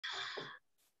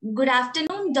Good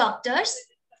afternoon, doctors.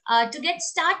 To get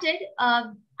started,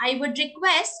 I would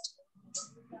request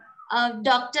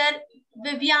Dr.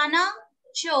 Viviana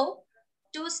Cho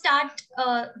to start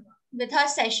with her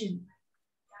session.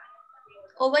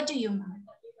 Over to you, ma'am.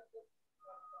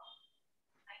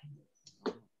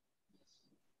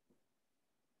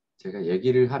 제가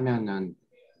얘기를 하면은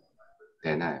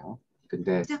되나요?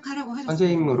 근데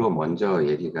선생님으로 먼저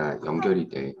얘기가 연결이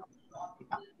돼요.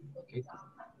 Okay.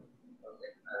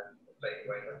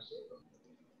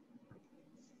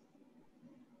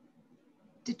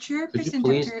 The chairperson,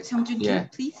 Dr. Seong-Jun Kim,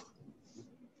 please.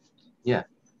 Yeah.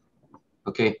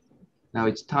 Okay. Now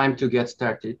it's time to get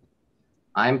started.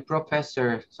 I'm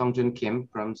Professor Seong-Jun Kim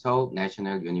from Seoul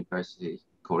National University,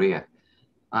 Korea.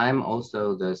 I'm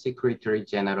also the Secretary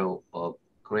General of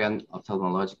Korean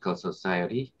Ophthalmological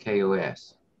Society,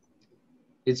 KOS.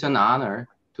 It's an honor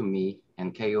to me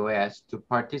and KOS to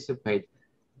participate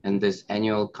in this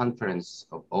annual conference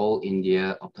of All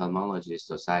India Ophthalmology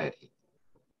Society.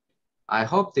 I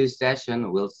hope this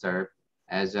session will serve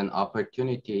as an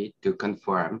opportunity to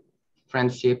confirm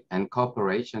friendship and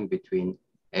cooperation between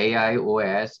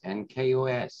AIOS and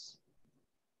KOS.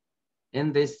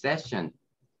 In this session,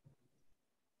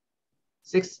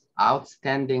 6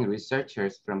 outstanding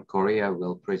researchers from Korea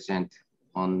will present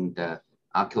on the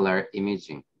ocular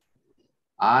imaging.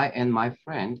 I and my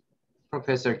friend,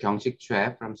 Professor Kyung-sik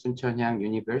Choi from Suncheonhyang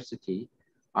University,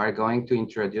 are going to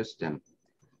introduce them.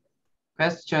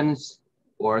 Questions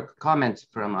or comments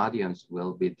from audience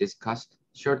will be discussed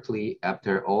shortly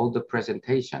after all the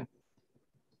presentation.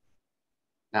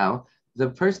 Now,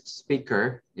 the first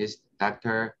speaker is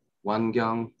Dr.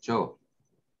 Won-Kyung Jo.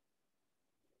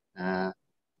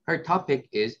 Her topic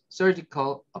is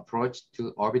surgical approach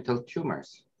to orbital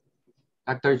tumors.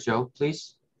 Dr. Jo,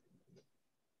 please.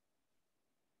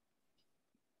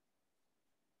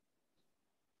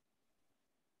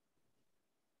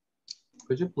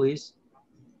 Could you please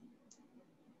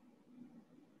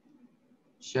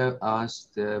show us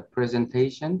the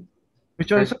presentation?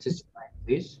 Which one, first slide,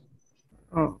 please?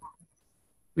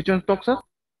 Which one, talk, sir?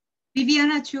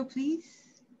 Viviana Cho, please.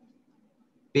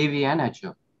 Viviana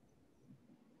Cho.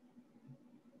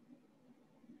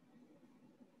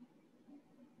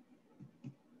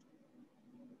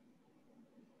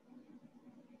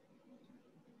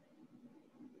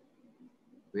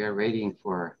 We are waiting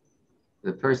for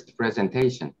the first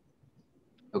presentation.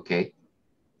 Okay.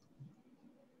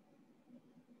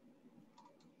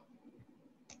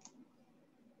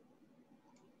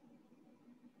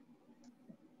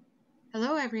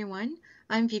 Hello everyone,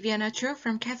 I'm Viviana Cho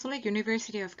from Catholic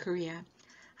University of Korea.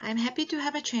 I'm happy to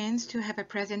have a chance to have a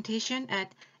presentation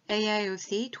at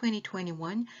AIOC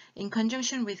 2021 in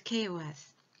conjunction with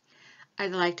KOS.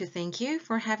 I'd like to thank you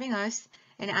for having us,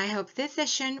 and I hope this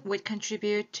session would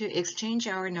contribute to exchange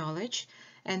our knowledge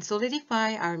and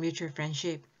solidify our mutual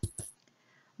friendship.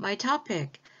 My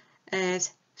topic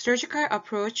is surgical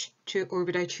approach to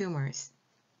orbital tumors.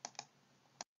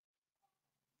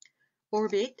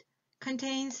 Orbit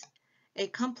contains a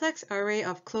complex array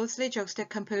of closely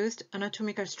juxtaposed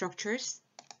anatomical structures,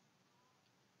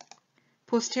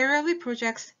 posteriorly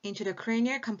projects into the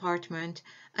cranial compartment,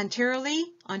 anteriorly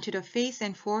onto the face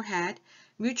and forehead,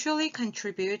 mutually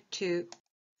contribute to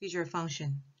visual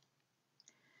function.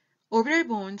 Orbital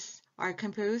bones are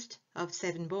composed of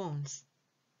 7 bones.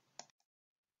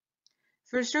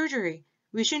 For surgery,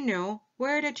 we should know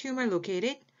where the tumor is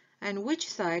located and which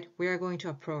side we are going to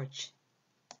approach.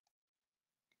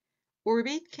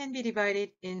 Orbit can be divided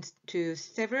into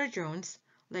several zones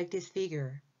like this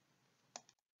figure.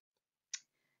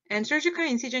 And surgical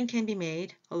incision can be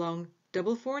made along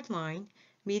double fold line,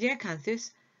 medial canthus,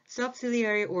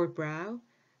 subciliary or brow,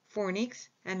 fornix,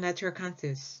 and lateral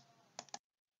canthus.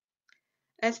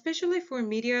 Especially for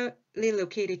medially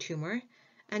located tumor,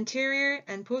 anterior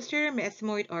and posterior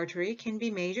ethmoid artery can be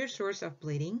major source of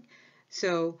bleeding,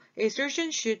 so a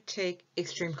surgeon should take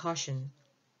extreme caution.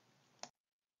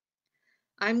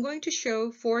 I'm going to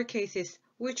show 4 cases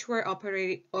which were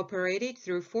operated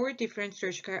through 4 different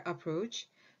surgical approaches: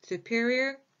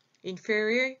 superior,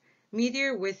 inferior,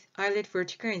 medial with eyelid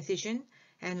vertical incision,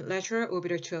 and lateral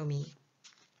orbitotomy.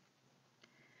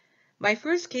 My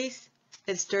first case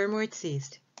is dermoid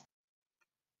cyst.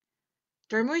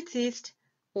 Dermoid cyst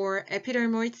or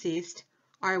epidermoid cyst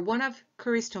are one of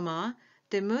choristoma,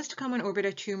 the most common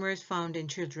orbital tumors found in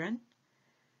children.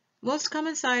 Most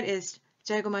common site is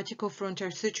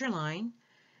zygomatico-frontal suture line,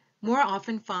 more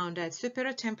often found at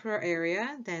superotemporal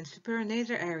area than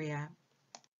supernasal area.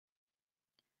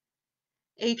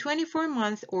 A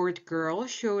 24-month-old girl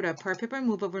showed a palpable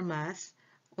movable mass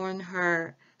on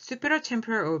her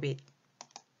superatemporal orbit.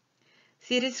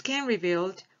 CT scan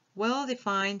revealed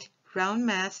well-defined round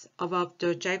mass above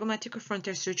the zygomatic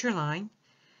frontal suture line,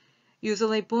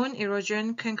 usually bone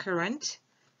erosion concurrent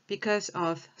because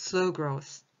of slow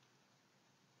growth.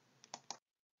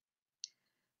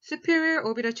 Superior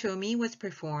orbitotomy was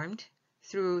performed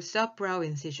through subbrow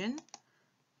incision,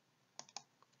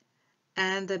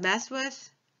 and the mass was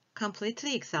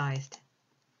completely excised.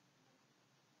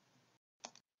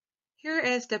 Here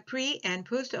is the pre- and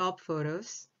post-op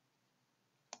photos.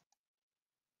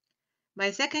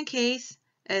 My second case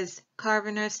is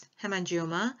cavernous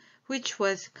hemangioma, which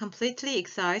was completely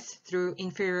excised through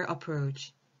inferior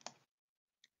approach.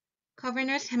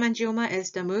 Cavernous hemangioma is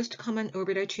the most common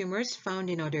orbital tumors found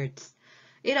in adults.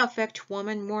 It affects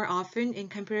women more often in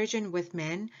comparison with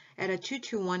men at a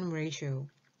 2:1 ratio.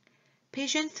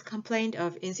 Patients complained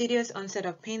of insidious onset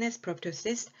of painless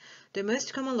proptosis. The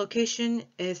most common location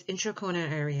is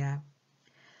intracorner area.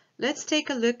 Let's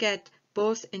take a look at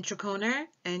both intracorner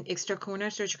and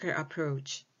extracorner surgical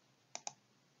approach.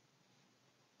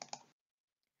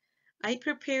 I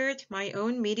prepared my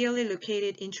own medially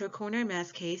located intracorner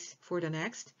mass case for the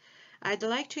next. I'd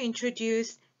like to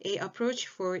introduce an approach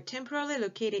for temporally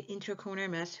located intracorner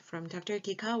mass from Dr.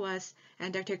 Kikawa's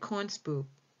and Dr. Korn's book.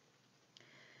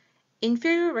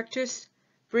 Inferior rectus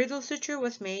bridle suture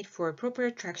was made for proper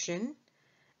traction,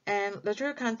 and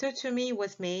lateral condylotomy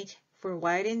was made for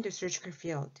widening the surgical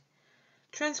field.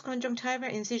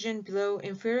 Transconjunctival incision below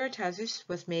inferior tarsus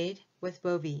was made with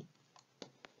Bovie.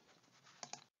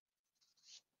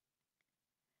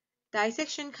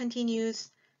 Dissection continues,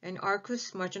 and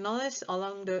arcus marginalis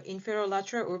along the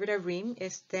inferolateral orbital rim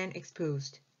is then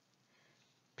exposed.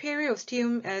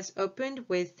 Periosteum is opened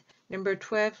with number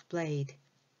 12 blade.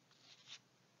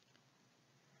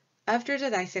 After the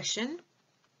dissection,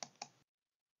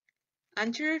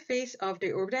 anterior face of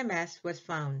the orbital mass was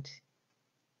found.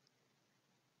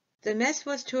 The mass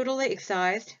was totally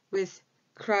excised with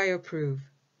cryoproof.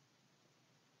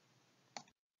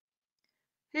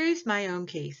 Here is my own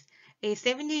case. A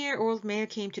 70-year-old male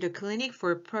came to the clinic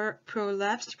for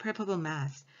prolapsed palpebral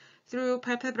mass. Through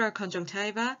palpebral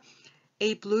conjunctiva,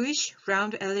 a bluish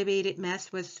round elevated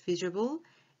mass was visible,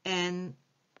 and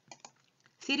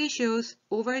CT shows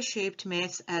oval-shaped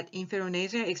mass at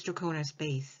inferonasal extracorner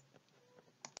space.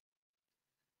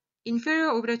 Inferior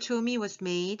orbitotomy was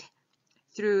made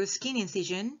through skin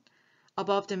incision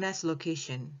above the mass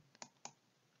location,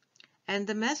 and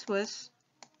the mass was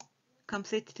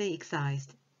completely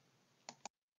excised.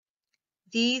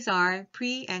 These are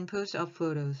pre- and post-op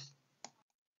photos.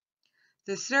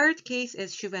 The third case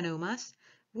is schwannomas,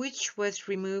 which was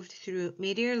removed through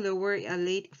medial lower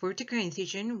eyelid vertical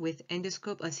incision with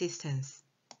endoscope assistance.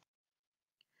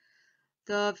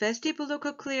 The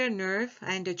vestibulocochlear nerve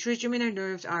and the trigeminal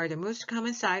nerves are the most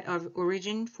common site of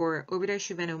origin for orbital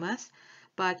schwannomas,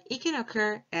 but it can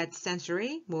occur at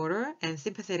sensory, motor, and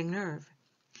sympathetic nerve.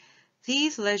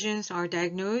 These lesions are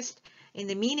diagnosed in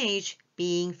the mean age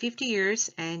being 50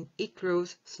 years, and it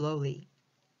grows slowly.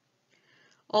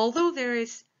 Although there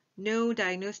is no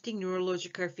diagnostic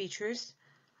neurological features,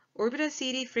 orbital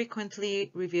CT frequently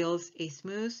reveals a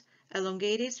smooth,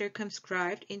 elongated,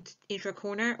 circumscribed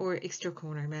intracorner or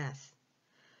extracorner mass.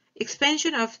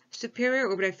 Expansion of superior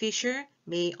orbital fissure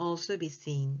may also be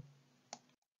seen.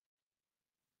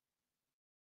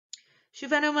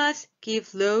 Schwannomas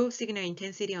give low signal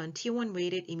intensity on T1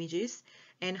 weighted images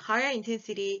and higher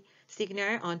intensity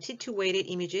signal on T2 weighted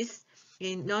images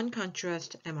in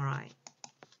non-contrast MRI.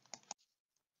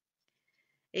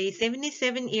 A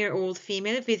 77-year-old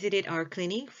female visited our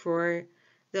clinic for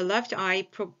the left eye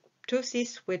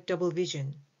proptosis with double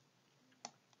vision.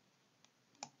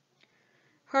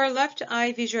 Her left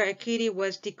eye visual acuity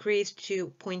was decreased to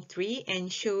 0.3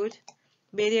 and showed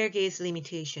medial gaze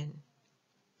limitation.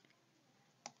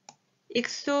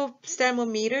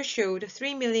 Exophthalmometer showed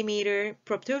 3 mm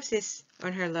proptosis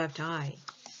on her left eye.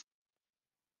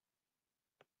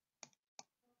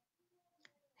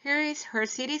 Here is her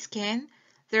CT scan.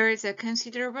 There is a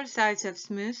considerable size of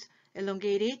smooth,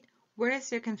 elongated,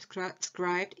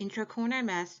 well-circumscribed intracorner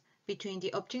mass between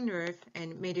the optic nerve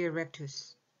and medial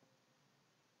rectus.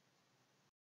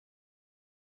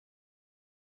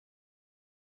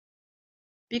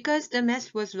 Because the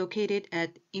mass was located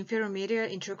at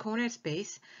inferomedial intracorner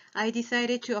space, I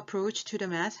decided to approach to the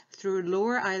mass through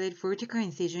lower eyelid vertical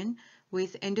incision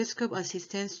with endoscope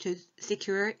assistance to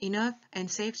secure enough and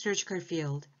safe surgical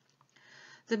field.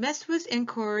 The mass was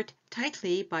anchored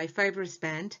tightly by fibrous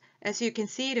band, as you can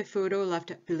see the photo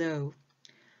left below.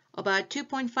 About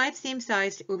 2.5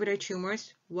 cm-sized orbital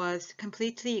tumors was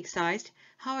completely excised.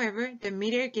 However, the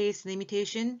medial gaze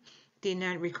limitation did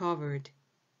not recover.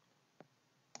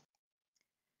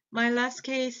 My last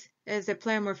case is a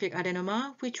pleomorphic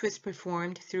adenoma, which was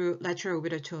performed through lateral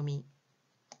orbitotomy.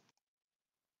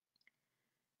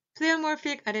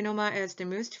 Pleomorphic adenoma is the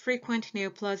most frequent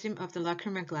neoplasm of the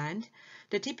lacrimal gland.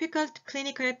 The typical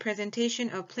clinical presentation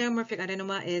of pleomorphic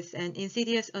adenoma is an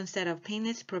insidious onset of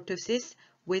painless proptosis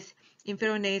with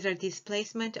inferonasal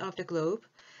displacement of the globe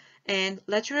and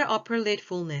lateral upper lid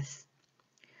fullness.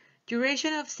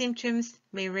 Duration of symptoms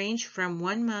may range from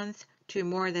 1 month to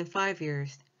more than 5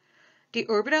 years. The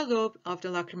orbital lobe of the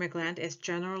lacrimal gland is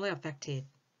generally affected.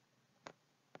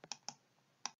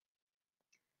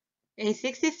 A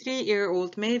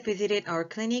 63-year-old male visited our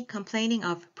clinic complaining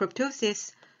of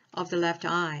proptosis of the left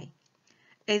eye.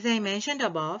 As I mentioned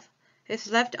above,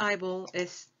 his left eyeball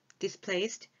is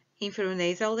displaced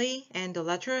inferonasally and the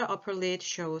lateral upper lid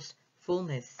shows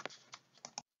fullness.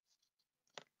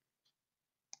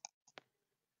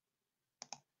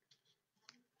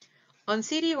 On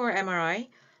CT or MRI,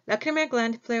 lacrimal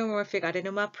gland pleomorphic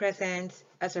adenoma presents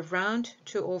as a round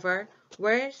to oval,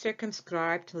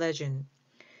 well-circumscribed lesion.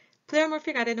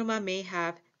 Pleomorphic adenoma may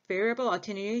have variable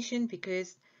attenuation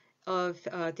because of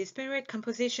disparate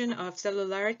composition of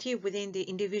cellularity within the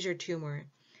individual tumor.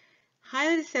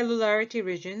 High cellularity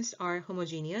regions are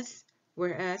homogeneous,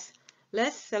 whereas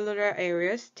less cellular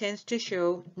areas tend to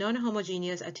show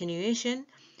non-homogeneous attenuation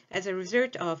as a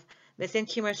result of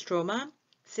mesenchymal stroma,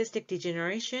 cystic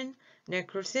degeneration,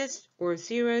 necrosis, or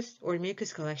serous or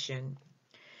mucus collection.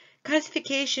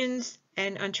 Calcifications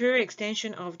and anterior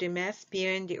extension of the mass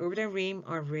beyond the orbital rim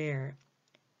are rare.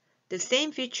 The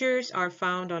same features are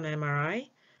found on MRI,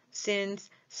 since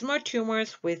small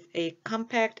tumors with a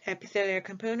compact epithelial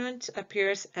component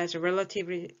appears as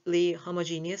relatively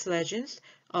homogeneous lesions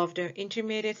of the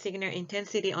intermediate signal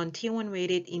intensity on T1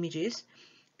 weighted images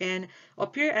and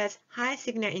appear as high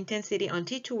signal intensity on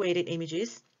T2 weighted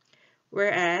images,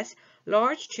 whereas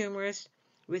large tumors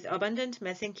with abundant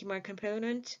mesenchymal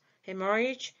component,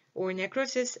 hemorrhage, or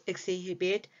necrosis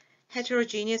exhibit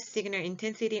heterogeneous signal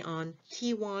intensity on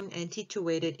T1 and T2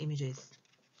 weighted images.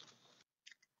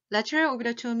 Lateral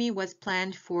orbitotomy was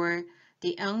planned for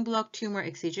the en bloc tumor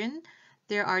excision.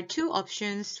 There are 2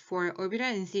 options for orbital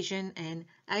incision and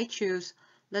I chose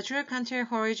lateral contour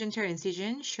horizontal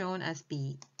incision shown as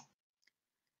B.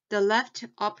 The left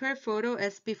upper photo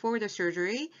is before the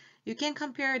surgery. You can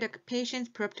compare the patient's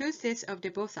proptosis of the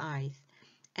both eyes,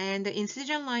 and the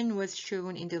incision line was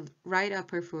shown in the right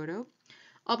upper photo.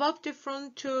 Above the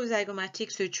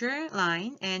frontozygomatic suture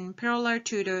line and parallel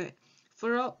to the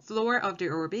floor of the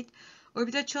orbit,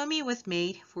 orbitotomy was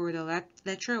made for the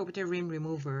lateral orbital rim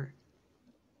remover.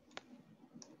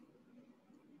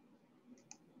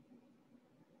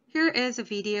 Here is a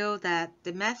video that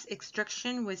the mass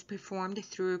extraction was performed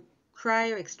through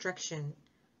cryo-extraction.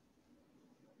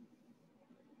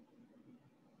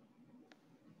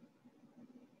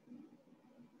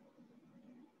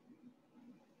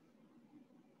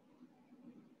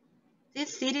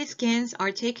 These CT scans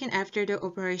are taken after the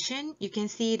operation. You can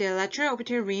see the lateral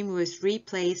orbital rim was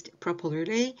replaced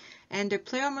properly and the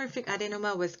pleomorphic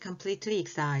adenoma was completely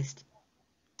excised.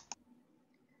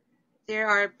 There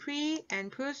are pre-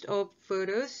 and post-op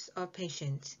photos of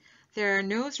patients. There are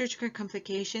no surgical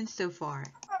complications so far.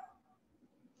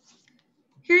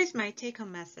 Here is my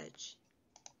take-home message.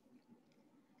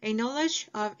 A knowledge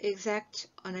of exact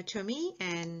anatomy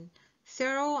and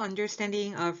thorough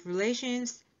understanding of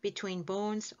relations between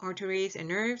bones, arteries, and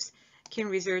nerves can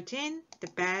result in the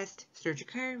best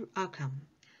surgical outcome.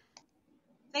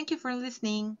 Thank you for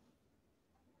listening.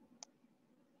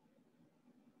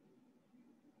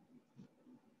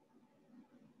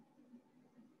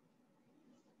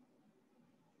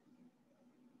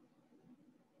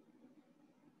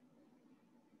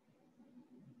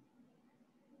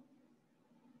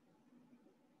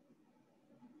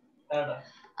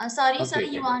 Sorry, sir,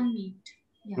 you are on mute.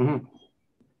 Yeah.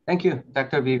 Thank you,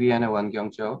 Dr. Viviana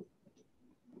Wangkyung-cho.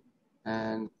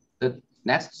 And the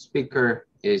next speaker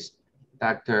is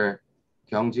Dr.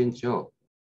 Kyungjin Cho.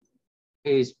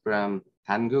 He is from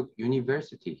Hanguk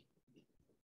University.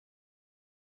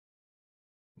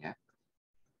 Yeah.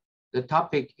 The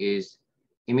topic is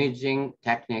imaging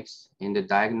techniques in the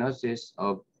diagnosis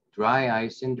of dry eye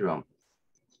syndrome.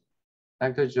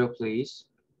 Dr. Cho, please.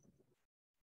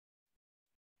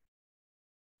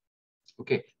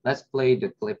 Okay, let's play the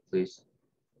clip, please.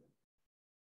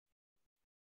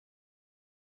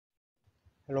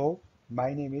 Hello,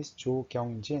 my name is Jo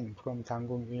Kyung-jin from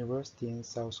Dangung University in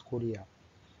South Korea.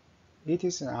 It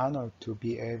is an honor to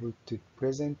be able to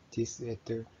present this at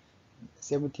the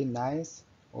 79th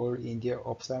All India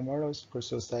Ophthalmological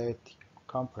Society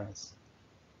Conference.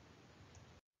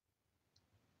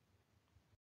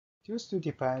 Used to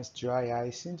define dry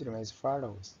eye syndrome as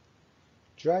follows.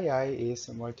 Dry eye is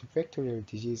a multifactorial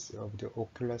disease of the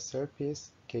ocular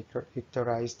surface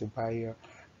characterized by a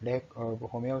lack of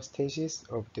homeostasis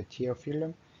of the tear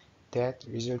film that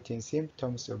result in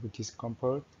symptoms of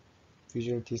discomfort,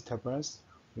 visual disturbance,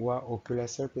 or ocular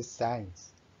surface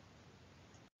signs.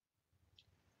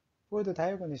 For the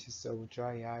diagnosis of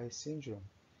dry eye syndrome,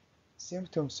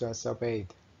 symptoms are surveyed,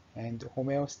 and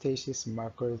homeostasis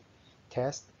marker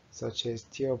tests such as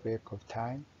tear back of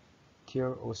time,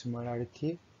 tear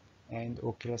osmolarity, and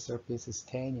ocular surface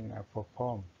staining are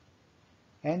performed.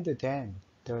 And then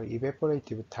the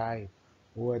evaporative type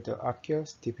or the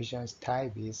aqueous deficiency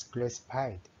type is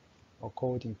classified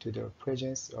according to the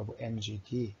presence of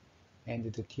MGD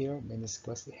and the tear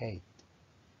meniscus height.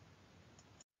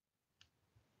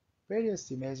 Various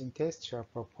imaging tests are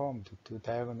performed to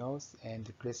diagnose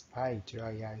and classify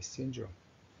dry eye syndrome.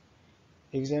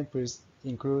 Examples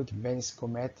include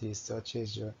meniscometry such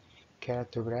as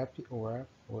keratography or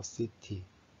OCT,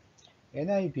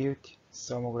 NI-beauty,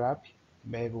 sonography,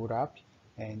 mammography,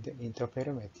 and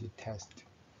interferometry tests.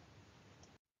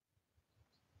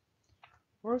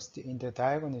 First, in the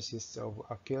diagnosis of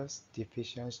aqueous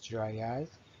deficiency dry eye,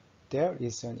 there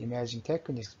is an imaging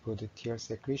technique for the tear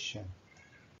secretion.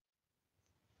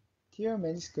 Tear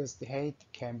meniscus height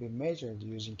can be measured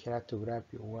using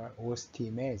keratography or OCT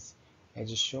image,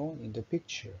 as shown in the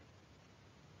picture.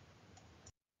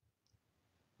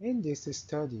 In this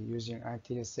study, using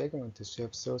arterial segment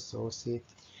swab source OCT,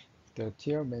 the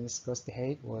tear meniscus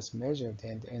height was measured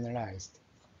and analyzed,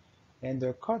 and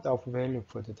the cutoff value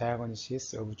for the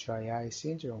diagnosis of dry eye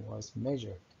syndrome was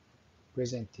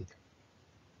presented.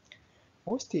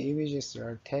 Most images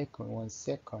are taken 1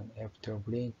 second after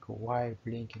blink while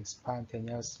blinking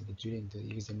spontaneously during the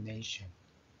examination.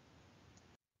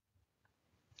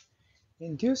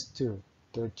 In these two,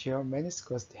 the tear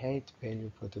meniscus height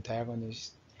value for the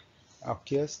diagnosis of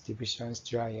aqueous deficiency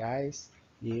dry eyes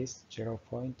is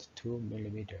 0.2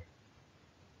 mm.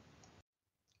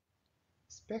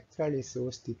 Spectrally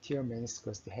sourced tear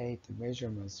meniscus height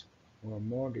measurements were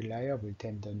more reliable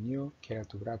than the new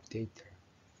keratograph data.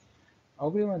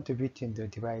 Agreement between the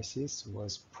devices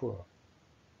was poor.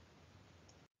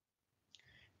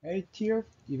 A tear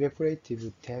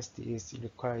evaporative test is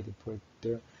required for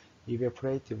the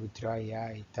evaporative dry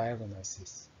eye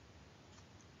diagnosis.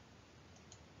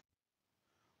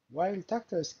 While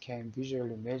doctors can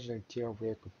visually measure tear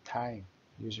break time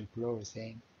using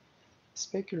fluorescein,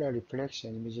 specular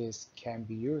reflection images can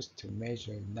be used to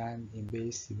measure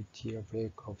non-invasive tear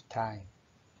break of time.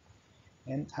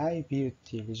 An eye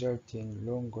beauty results in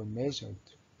longer measured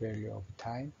value of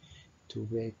time to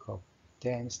break up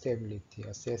than stability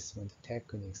assessment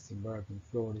techniques involving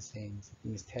fluorescein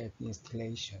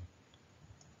installation.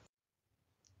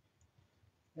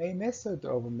 A method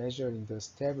of measuring the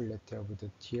stability of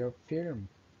the tear film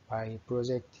by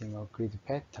projecting a grid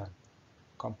pattern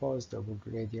composed of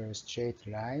radial straight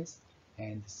lines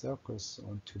and circles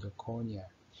onto the cornea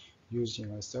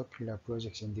using a circular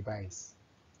projection device.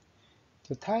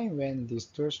 The time when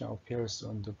distortion appears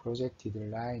on the projected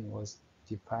line was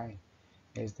defined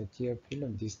as the tear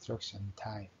film destruction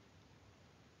time.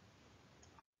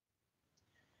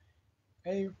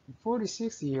 A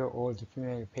 46-year-old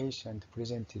female patient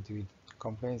presented with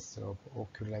complaints of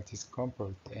ocular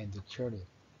discomfort and curing.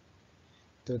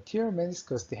 The tear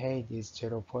meniscus height is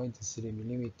 0.3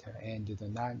 mm and the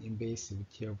non-invasive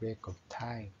tear break of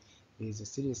time is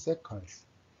 3 seconds,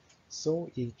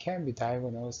 so it can be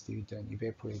diagnosed with an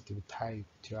evaporative type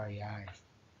dry eye.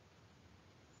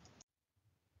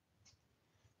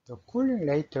 The cooling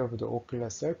rate of the ocular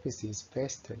surface is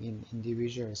faster in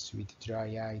individuals with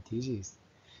dry eye disease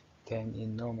than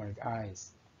in normal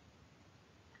eyes,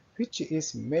 which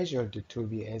is measured to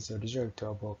be as a result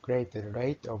of a greater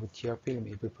rate of tear film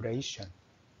evaporation.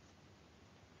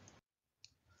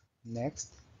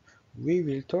 Next, we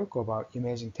will talk about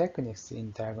imaging techniques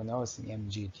in diagnosing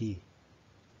MGD.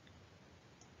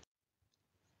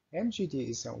 MGD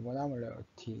is an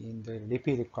abnormality in the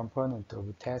lipid component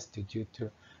of test due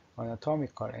to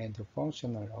anatomical and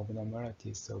functional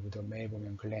abnormalities of the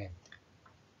meibomian gland.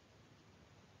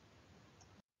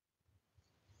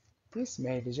 This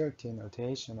may result in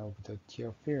alteration of the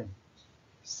tear film,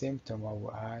 symptom of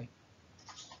eye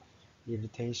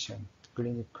irritation,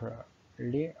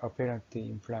 clinically apparent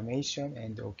inflammation,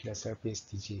 and ocular surface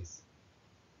disease.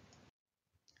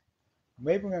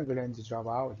 Meibomian gland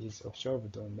dropout is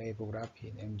observed on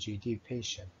mammography in MGD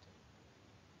patient.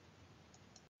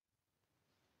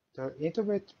 The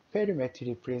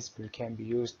interferometry principle can be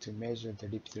used to measure the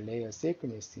lipid layer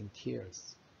thickness in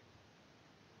tears.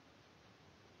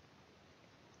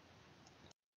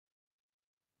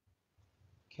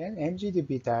 Can MGD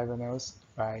be diagnosed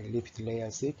by lipid layer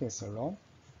thickness alone?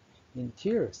 In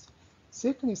tears,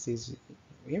 thickness is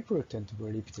important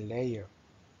for lipid layer,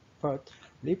 but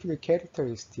lipid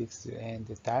characteristics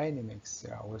and dynamics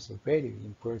are also very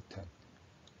important.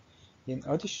 In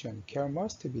addition, care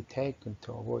must be taken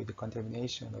to avoid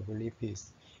contamination of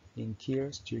lipids in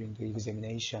tears during the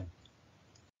examination.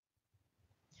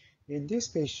 In this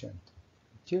patient,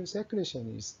 tear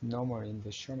secretion is normal in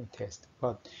the Sherman test,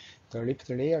 but the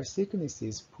lipid layer thickness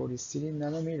is 43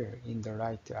 nanometer in the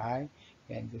right eye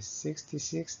and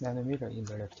 66 nanometer in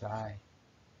the left eye.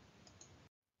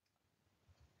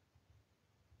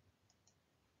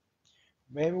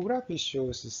 Mammography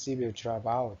shows severe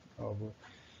dropout of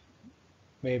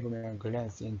meibomian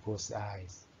glands in both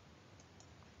eyes.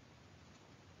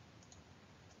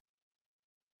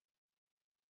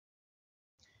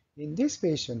 In this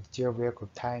patient, tear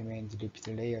wake-up time and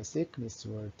lipid layer thickness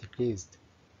were decreased,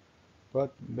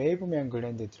 but meibomian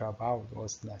gland dropout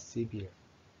was not severe.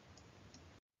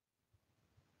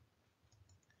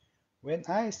 When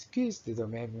I squeezed the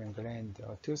meibomian gland,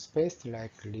 a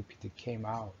toothpaste-like lipid came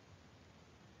out.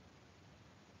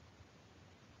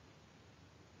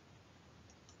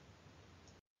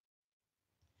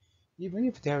 Even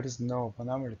if there is no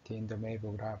abnormality in the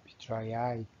mammography, dry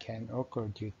eye can occur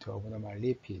due to abnormal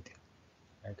lipid,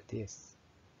 like this.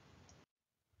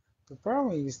 The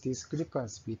following is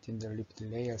discrepancy between the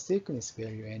lipid layer thickness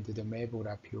value and the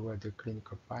mammography or the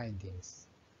clinical findings.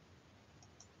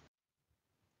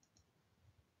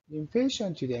 In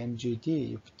patients with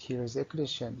MGD, if tear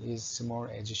secretion is small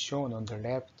as shown on the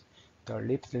left, the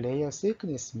lipid layer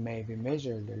thickness may be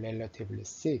measured relatively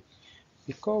thick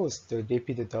because the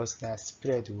lipid does not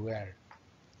spread well.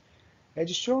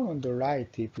 As shown on the right,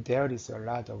 if there is a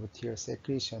lot of tear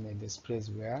secretion and it spreads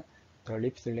well, the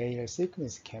lipid layer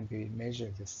thickness can be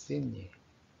measured thinly.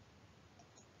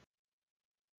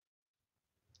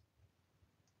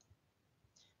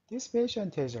 This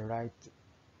patient has a right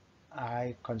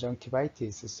eye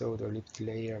conjunctivitis, so the lipid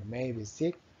layer may be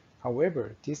thick.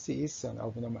 However, this is an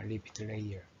abnormal lipid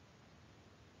layer.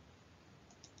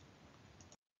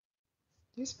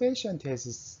 This patient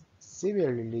has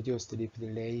severely reduced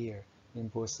lipid layer in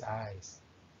both eyes.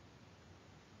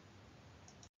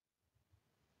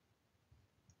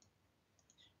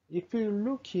 If you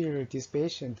look here, this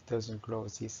patient doesn't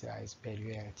close his eyes very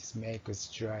well. This makes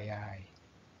dry eye.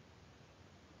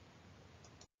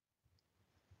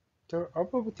 The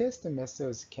above test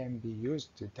methods can be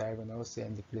used to diagnose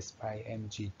and classify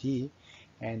MGD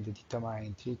and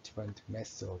determine treatment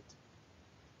method.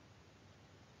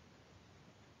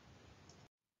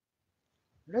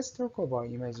 Let's talk about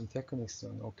imaging techniques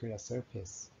on ocular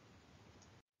surface.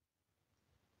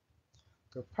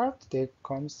 The part that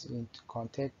comes into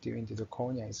contact with the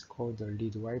cornea is called the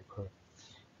lid wiper,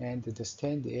 and the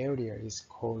stained area is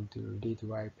called the lid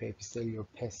wiper epithelial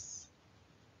path.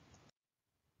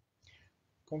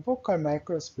 Confocal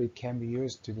microscopy can be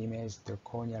used to image the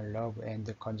corneal lobe and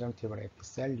the conjunctival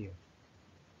epithelium.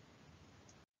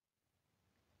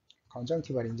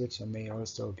 Conjunctival injection may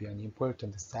also be an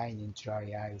important sign in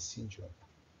dry eye syndrome.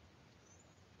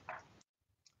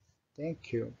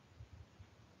 Thank you.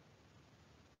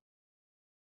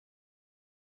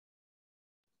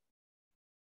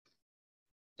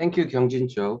 Thank you, Kyungjin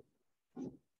Cho.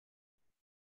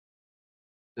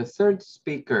 The third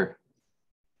speaker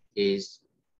is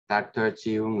Dr.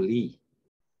 Jiung Lee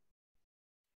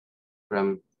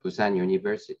from Busan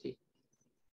University.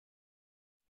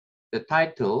 The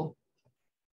title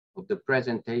of the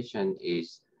presentation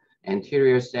is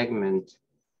Anterior Segment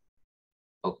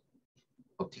of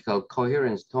Optical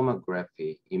Coherence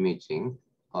Tomography Imaging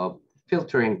of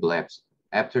Filtering Blebs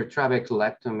after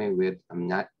trabeculectomy with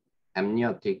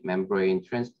amniotic membrane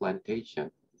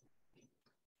transplantation.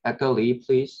 Dr. Lee,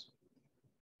 please.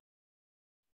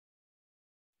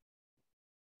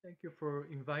 Thank you for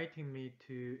inviting me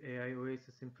to AIOS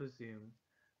Symposium.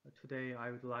 Today,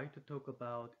 I would like to talk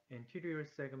about anterior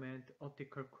segment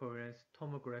optical coherence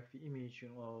tomography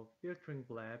imaging of filtering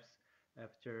blebs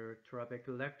after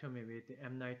trabeculectomy with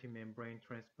amniotic membrane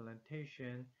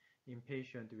transplantation in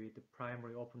patients with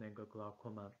primary open-angle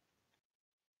glaucoma.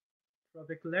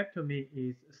 Trabeculectomy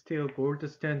is still gold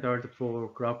standard for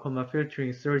glaucoma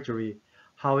filtering surgery.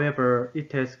 However,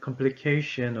 it has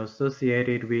complications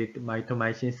associated with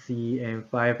mitomycin C and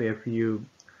 5-FU.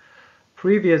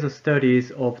 Previous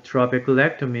studies of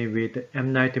trabeculectomy with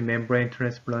amniotic membrane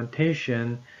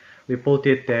transplantation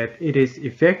reported that it is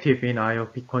effective in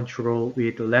IOP control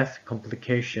with less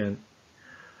complication.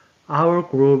 Our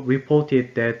group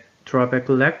reported that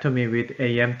trabeculectomy with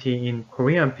AMT in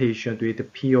Korean patients with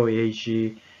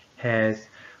POAG has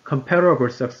comparable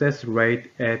success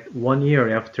rate at 1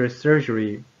 year after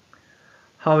surgery.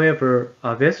 However,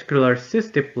 a vascular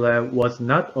cystic bleb was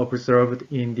not observed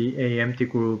in the AMT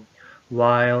group,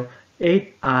 while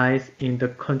 8 eyes in the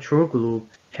control group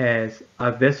has a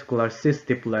vascular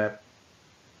cystic bleb.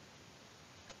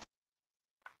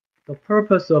 The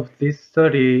purpose of this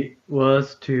study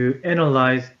was to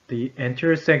analyze the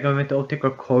anterior segment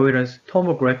optical coherence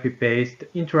tomography-based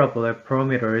intrableb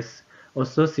parameters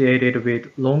associated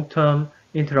with long-term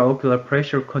intraocular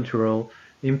pressure control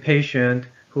in patients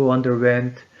who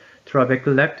underwent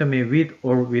trabeculectomy with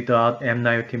or without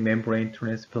amniotic membrane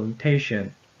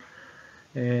transplantation.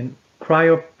 And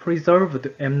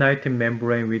cryopreserved amniotic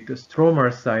membrane with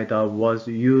stromal sida was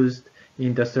used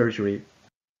in the surgery.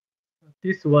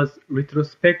 This was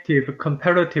retrospective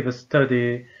comparative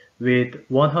study with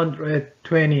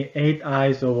 128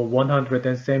 eyes of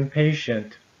 107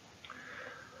 patients.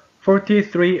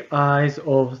 43 eyes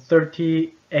of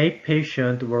 38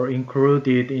 patients were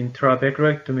included in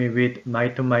trabeculectomy with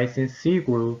mitomycin C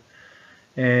group,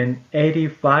 and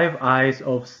 85 eyes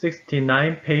of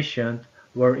 69 patients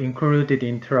were included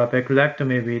in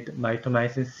trabeculectomy with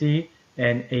mitomycin C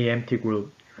and AMT group.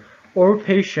 All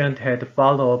patients had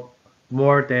follow-up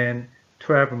more than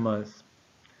 12 months.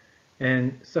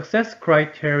 And success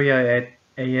criteria at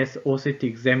ASOCT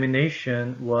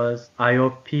examination was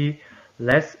IOP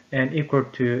less and equal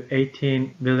to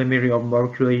 18 mm of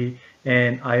mercury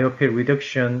and IOP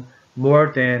reduction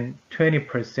more than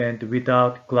 20%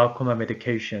 without glaucoma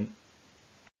medication.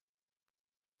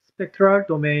 Spectral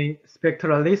domain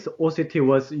spectralis OCT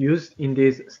was used in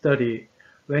this study.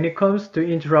 When it comes to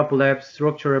intrableb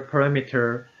structural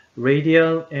parameter,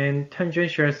 radial and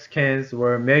tangential scans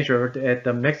were measured at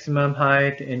the maximum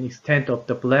height and extent of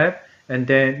the bleb, and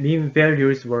then mean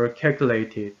values were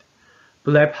calculated.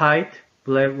 Bleb height,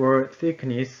 bleb wall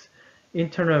thickness,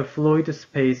 internal fluid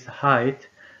space height,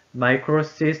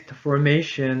 microcyst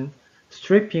formation,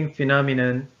 stripping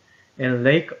phenomenon, and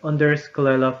lake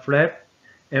underscleral flap,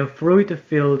 and fluid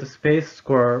filled space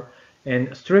score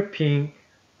and stripping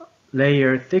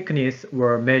layer thickness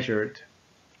were measured.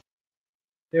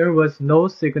 There was no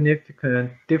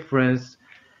significant difference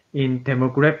in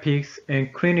demographics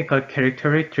and clinical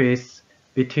characteristics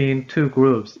between two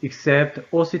groups except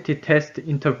OCT test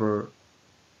interval.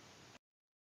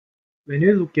 When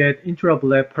we look at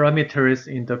intrableb parameters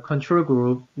in the control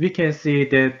group, we can see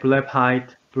that bleb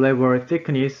height, bleb wall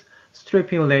thickness,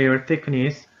 stripping layer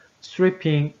thickness,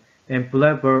 stripping and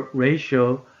bleb wall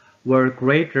ratio were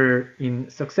greater in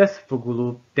successful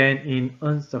group than in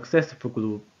unsuccessful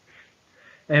group,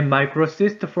 and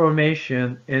microcyst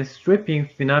formation and stripping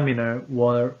phenomena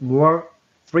were more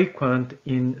frequent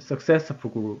in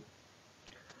successful group,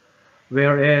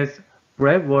 whereas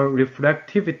bleb wall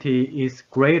reflectivity is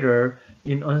greater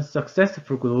in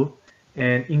unsuccessful group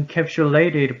and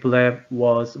encapsulated bleb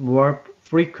was more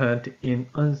frequent in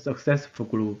unsuccessful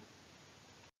group.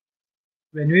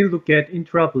 When we look at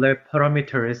intrableb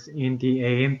parameters in the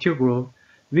AMT group,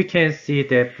 we can see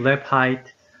that bleb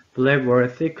height, bleb wall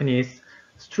thickness,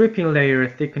 stripping layer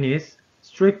thickness,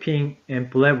 stripping and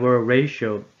bleb wall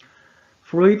ratio,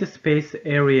 fluid space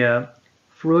area,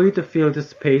 fluid filled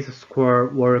space score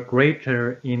were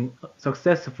greater in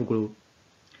successful group,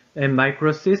 and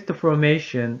microcyst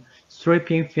formation,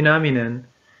 stripping phenomenon,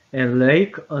 and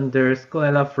lake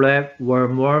underscleral flap were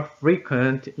more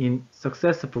frequent in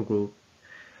successful group,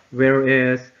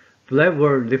 whereas bleb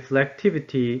wall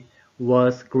reflectivity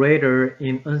was greater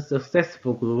in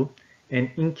unsuccessful group and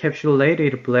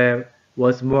encapsulated bleb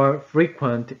was more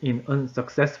frequent in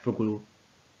unsuccessful group.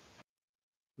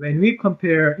 When we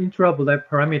compare intrableb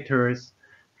parameters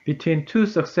between two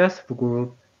successful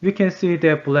groups, we can see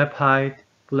that bleb height,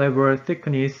 bleb wall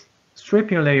thickness,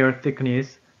 stripping layer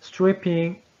thickness,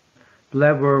 stripping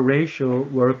bleb wall ratio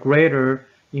were greater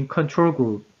in control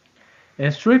group,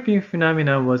 and stripping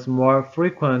phenomena was more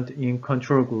frequent in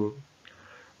control group,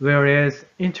 whereas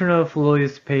internal fluid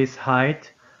space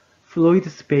height, fluid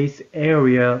space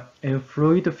area, and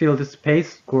fluid filled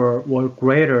space score were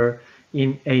greater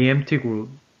in AMT group.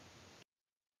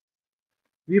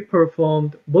 We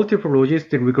performed multiple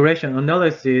logistic regression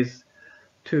analysis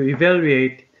to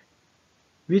evaluate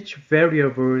which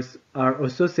variables are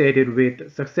associated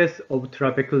with success of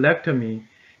trabeculectomy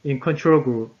in control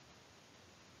group.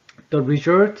 The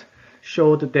result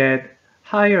showed that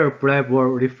higher black wall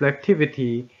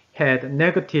reflectivity had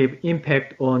negative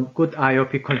impact on good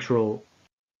IOP control.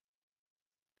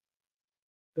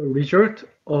 The result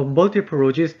of multiple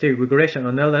logistic regression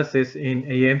analysis in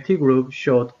AMT group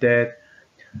showed that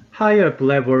higher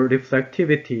black wall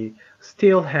reflectivity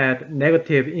still had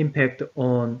negative impact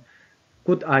on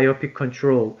good IOP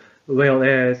control,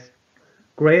 whereas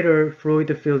greater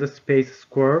fluid field space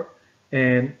score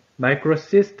and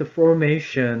microcyst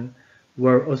formation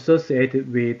were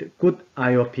associated with good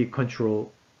IOP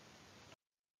control.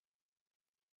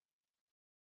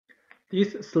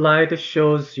 This slide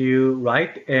shows you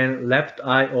right and left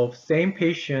eye of same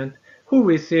patient who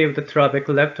received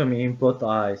trabeculectomy in both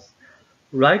eyes.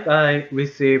 Right eye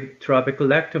received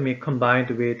trabeculectomy combined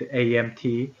with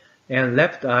AMT, and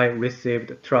left eye received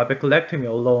trabeculectomy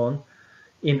alone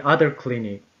in other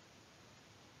clinic.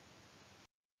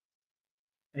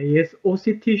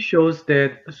 AIOC shows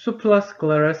that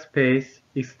suprascleral space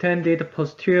extended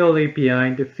posteriorly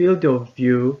behind the field of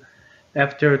view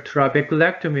after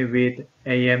trabeculectomy with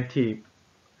AMT,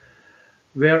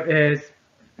 whereas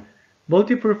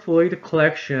multiple fluid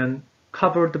collection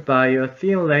covered by a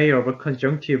thin layer of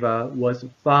conjunctiva was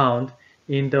found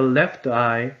in the left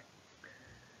eye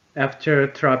after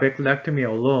trabeculectomy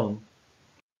alone.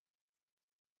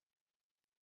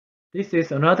 This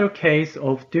is another case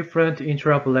of different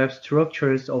intraocular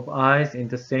structures of eyes in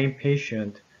the same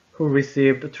patient who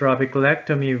received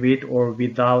trabeculectomy with or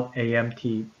without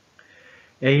AMT.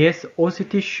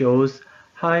 AIOC shows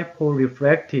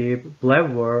hyporefractive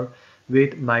black wall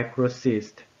with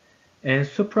microcyst, and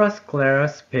suprascleral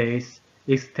space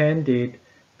extended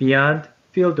beyond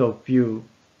field of view.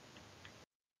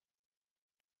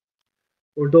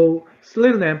 Although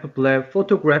slit-lamp black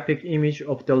photographic image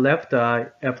of the left eye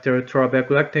after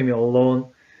trabeculectomy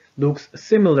alone looks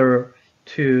similar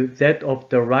to that of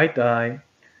the right eye,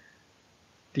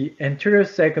 the anterior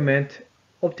segment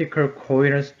optical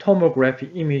coherence tomography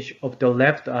image of the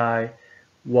left eye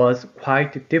was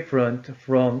quite different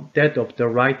from that of the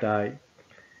right eye.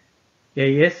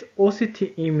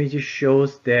 AIOC image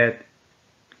shows that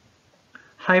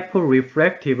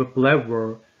hyporefractive black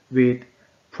wall with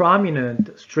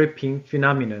prominent stripping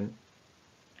phenomenon.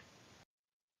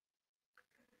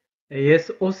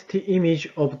 AIOC image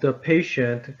of the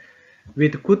patient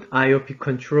with good IOP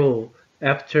control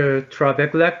after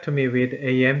trabeculectomy with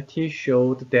AMT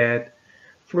showed that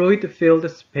fluid field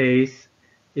space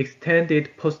extended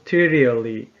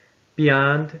posteriorly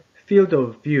beyond field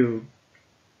of view,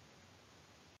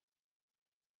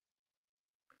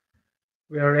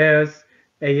 whereas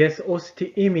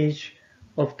AIOC image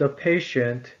of the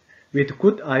patient with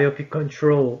good IOP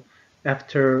control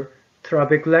after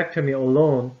trabeculectomy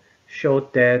alone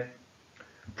showed that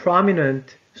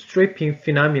prominent stripping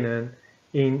phenomenon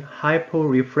in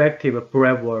hyporefractive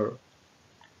black wall.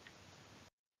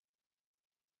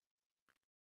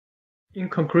 In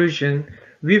conclusion,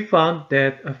 we found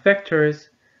that factors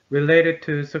related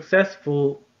to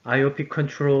successful IOP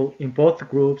control in both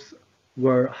groups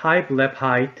were high bleb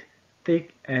height,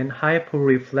 thick and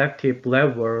hyporeflective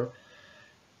bleb wall,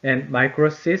 and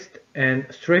microcyst and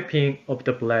stripping of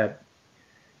the bleb.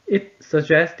 It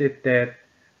suggested that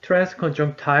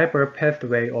transconjunctival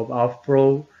pathway of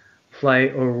outflow play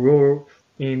a role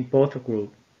in both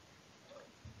groups.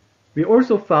 We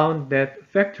also found that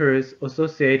factors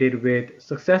associated with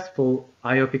successful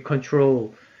IOP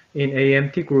control in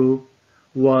AMT group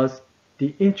was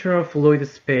the internal fluid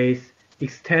space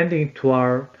extending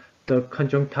toward the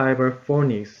conjunctival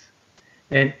fornix,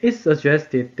 and it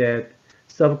suggested that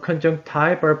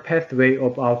subconjunctival pathway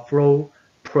of outflow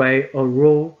play a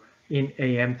role in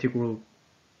AMT group.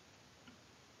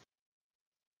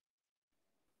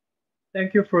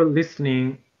 Thank you for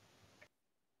listening.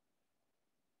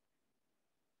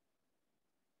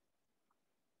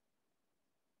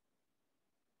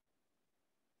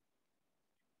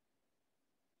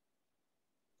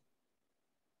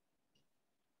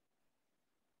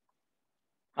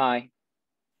 Hi.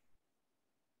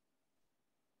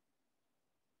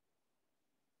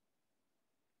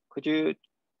 Could you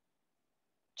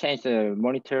change the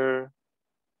monitor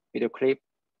video clip?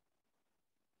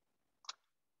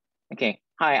 Okay.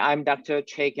 Hi, I'm Dr.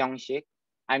 Choi Kyung-sik.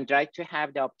 I'm delighted to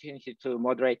have the opportunity to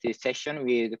moderate this session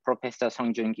with Professor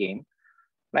Sung-Joon Kim.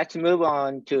 Let's move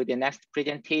on to the next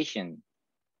presentation.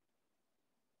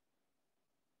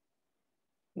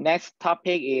 Next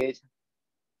topic is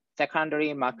secondary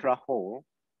macular hole.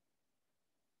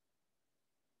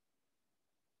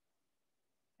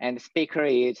 And the speaker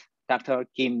is Dr.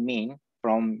 Kim Min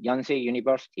from Yonsei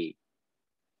University.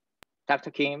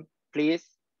 Dr. Kim, please.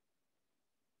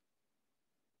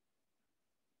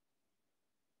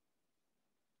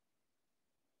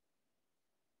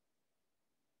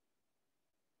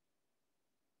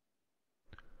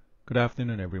 Good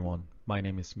afternoon, everyone. My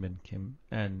name is Min Kim,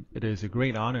 and it is a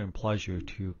great honor and pleasure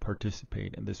to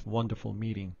participate in this wonderful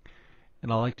meeting. And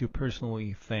I'd like to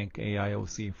personally thank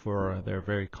AIOC for their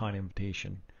very kind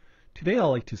invitation. Today, I'd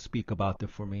like to speak about the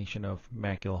formation of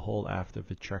macular hole after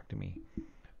vitrectomy,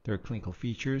 their clinical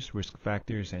features, risk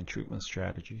factors, and treatment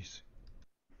strategies.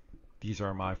 These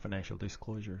are my financial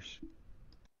disclosures.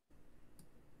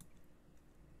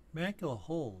 Macular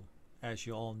hole, as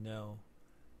you all know,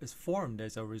 is formed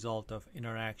as a result of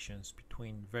interactions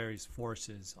between various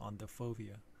forces on the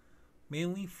fovea,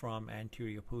 mainly from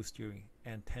anterior-posterior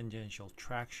and tangential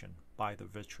traction by the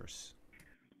vitreous.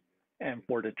 And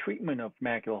for the treatment of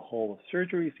macular hole,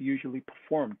 surgery is usually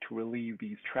performed to relieve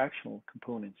these tractional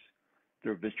components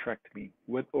through vitrectomy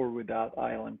with or without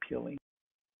ILM peeling.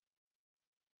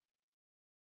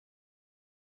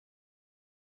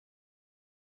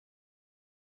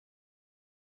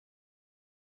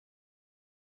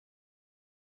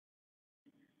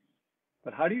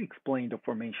 But how do you explain the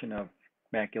formation of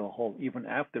macular hole even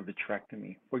after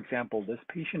vitrectomy? For example, this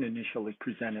patient initially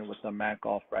presented with a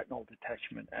MAC-off retinal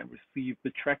detachment and received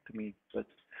vitrectomy, but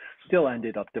still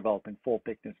ended up developing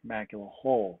full-thickness macular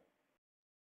hole.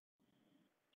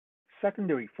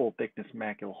 Secondary full-thickness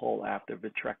macular hole after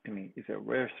vitrectomy is a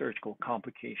rare surgical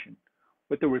complication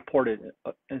with a reported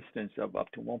incidence of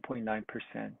up to 1.9%,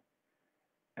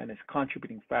 and its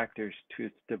contributing factors to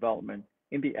its development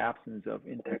in the absence of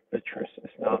intact vitreous is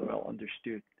not well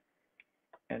understood,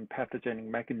 and pathogenic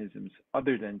mechanisms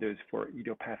other than those for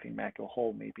idiopathic macular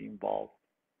hole may be involved.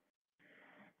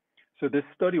 So this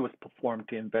study was performed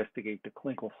to investigate the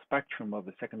clinical spectrum of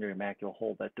a secondary macular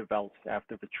hole that develops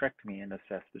after vitrectomy and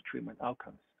assess the treatment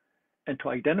outcomes, and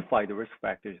to identify the risk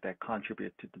factors that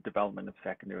contribute to the development of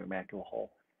secondary macular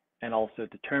hole, and also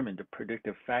determine the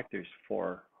predictive factors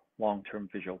for long-term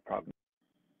visual prognosis.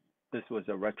 This was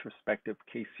a retrospective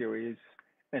case series,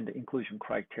 and the inclusion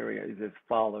criteria is as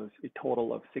follows. A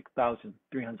total of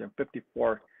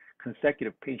 6,354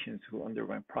 consecutive patients who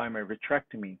underwent primary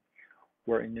vitrectomy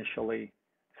were initially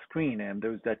screened, and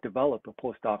those that developed a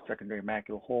post-op secondary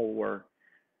macular hole were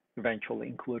eventually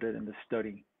included in the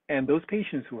study. And those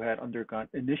patients who had undergone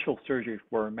initial surgery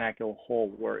for a macular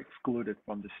hole were excluded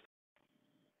from the study.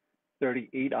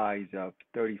 38 eyes of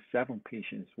 37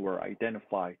 patients were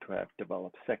identified to have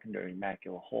developed secondary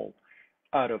macular hole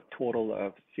out of total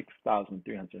of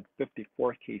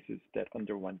 6,354 cases that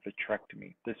underwent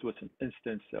vitrectomy. This was an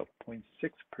incidence of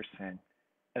 0.6%,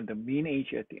 and the mean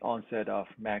age at the onset of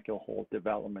macular hole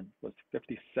development was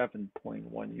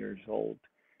 57.1 years old,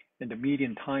 and the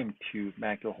median time to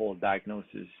macular hole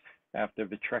diagnosis after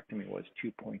vitrectomy was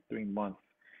 2.3 months,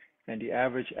 and the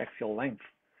average axial length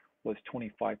was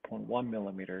 25.1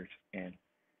 millimeters, and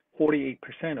 48%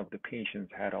 of the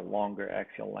patients had a longer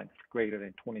axial length greater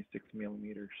than 26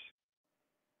 millimeters.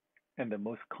 And the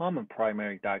most common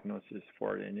primary diagnosis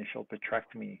for the initial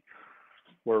vitrectomy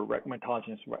were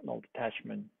rhegmatogenous retinal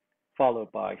detachment,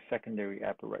 followed by secondary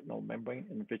epiretinal membrane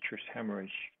and vitreous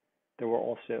hemorrhage. There were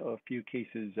also a few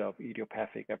cases of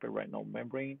idiopathic epiretinal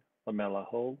membrane, lamellar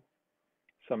hole,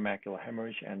 submacular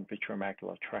hemorrhage, and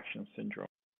vitreomacular traction syndrome.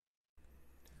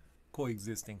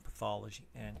 Coexisting pathology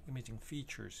and imaging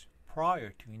features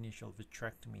prior to initial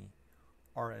vitrectomy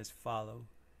are as follow.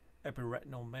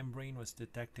 Epiretinal membrane was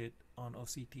detected on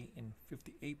OCT in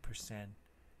 58%,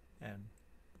 and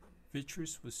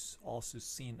vitreous was also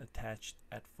seen attached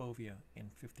at fovea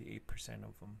in 58%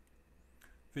 of them.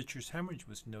 Vitreous hemorrhage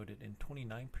was noted in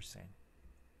 29%,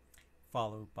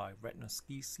 followed by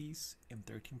retinoschisis in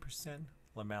 13%,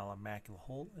 lamellar macular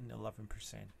hole in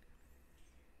 11%.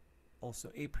 Also,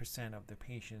 8% of the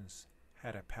patients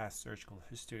had a past surgical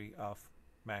history of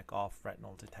MAC-off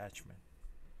retinal detachment.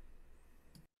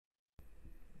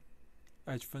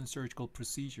 Adjuvant surgical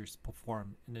procedures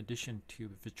performed in addition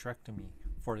to vitrectomy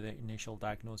for the initial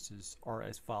diagnosis are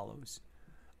as follows.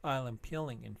 ILM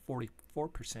peeling in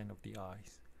 44% of the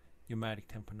eyes, pneumatic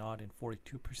tamponade in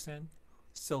 42%,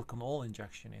 silicone oil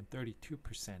injection in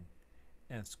 32%,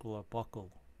 and scleral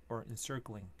buccal or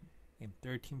encircling in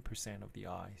 13% of the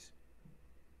eyes.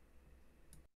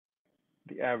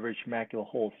 The average macular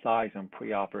hole size on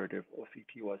preoperative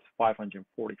OCT was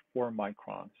 544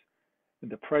 microns.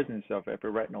 And the presence of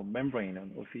epiretinal membrane on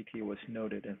OCT was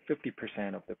noted in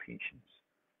 50% of the patients.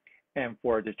 And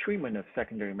for the treatment of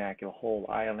secondary macular hole,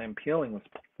 ILM peeling was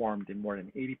performed in more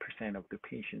than 80% of the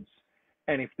patients.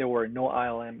 And if there were no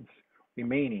ILMs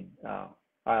remaining,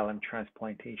 ILM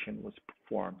transplantation was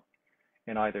performed.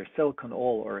 And either silicone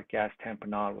oil or a gas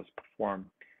tamponade was performed.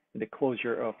 And the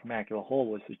closure of macular hole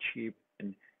was achieved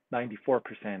in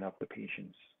 94% of the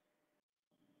patients.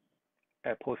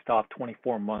 At post-op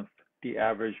 24 months, the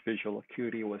average visual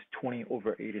acuity was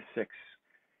 20/86,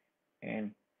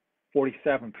 and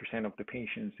 47% of the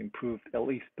patients improved at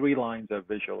least 3 lines of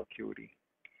visual acuity.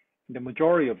 The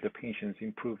majority of the patients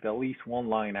improved at least 1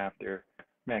 line after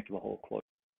macular hole closure.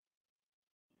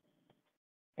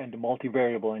 And the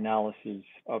multivariable analysis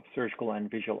of surgical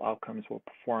and visual outcomes were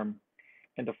performed,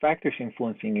 and the factors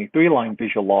influencing a 3-line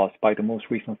visual loss by the most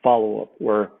recent follow-up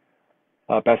were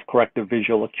best corrected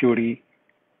visual acuity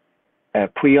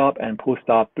at pre-op and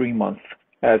post-op 3 months,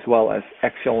 as well as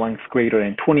axial length greater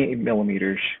than 28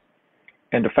 millimeters.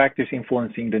 And the factors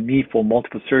influencing the need for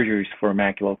multiple surgeries for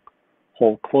macular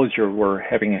hole closure were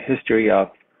having a history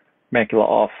of macular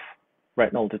off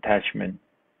retinal detachment,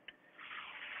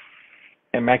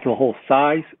 and macular hole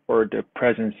size or the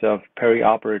presence of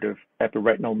perioperative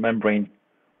epiretinal membrane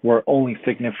were only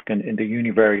significant in the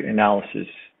univariate analysis.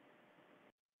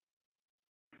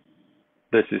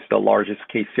 This is the largest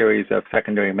case series of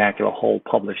secondary macular hole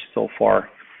published so far,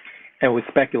 and we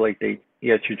speculate the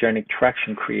iatrogenic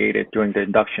traction created during the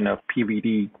induction of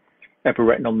PVD,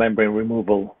 epiretinal membrane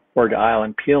removal, or the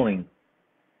ILM peeling,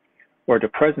 or the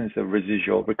presence of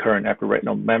residual recurrent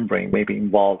epiretinal membrane may be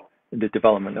involved in the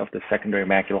development of the secondary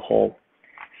macular hole.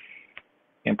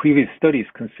 And previous studies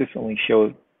consistently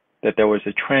showed that there was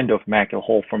a trend of macular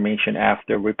hole formation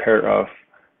after repair of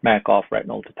MAC-off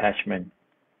retinal detachment,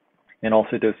 and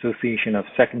also the association of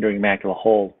secondary macular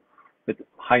hole with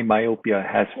high myopia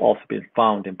has also been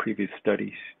found in previous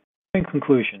studies. In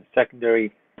conclusion,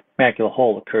 secondary macular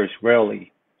hole occurs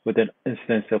rarely, with an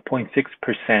incidence of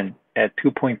 0.6% at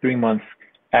 2.3 months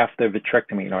after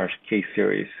vitrectomy in our case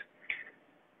series.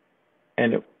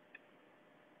 And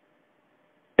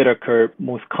it occurred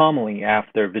most commonly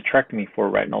after vitrectomy for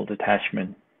retinal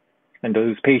detachment. And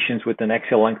those patients with an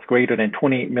axial length greater than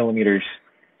 28 millimeters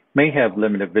may have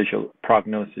limited visual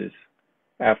prognosis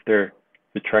after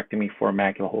vitrectomy for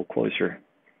macular hole closure.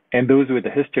 And those with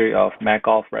a history of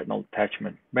MAC-off retinal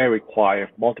detachment may require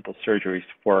multiple surgeries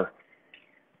for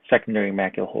secondary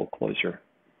macular hole closure.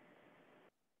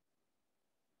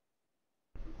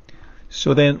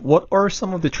 So then, what are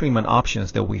some of the treatment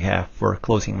options that we have for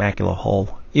closing macular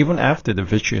hole, even after the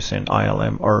vitreous and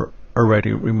ILM are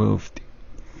already removed?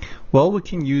 Well, we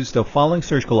can use the following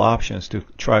surgical options to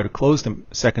try to close the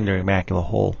secondary macular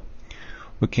hole.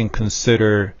 We can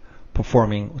consider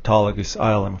performing autologous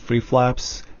ILM free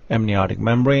flaps, amniotic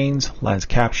membranes, lens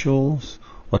capsules,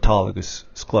 autologous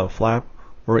scleral flap,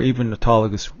 or even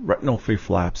autologous retinal free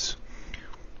flaps.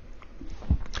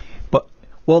 But,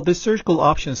 well, the surgical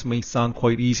options may sound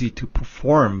quite easy to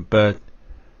perform, but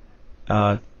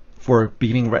for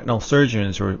beginning retinal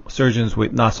surgeons or surgeons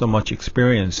with not so much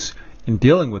experience in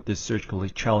dealing with these surgically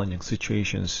challenging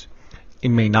situations, it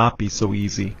may not be so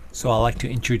easy. So I'd like to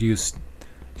introduce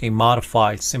a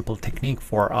modified simple technique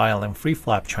for ILM free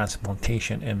flap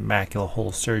transplantation in macular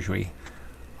hole surgery.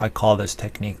 I call this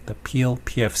technique the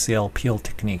PFCL peel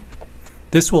technique.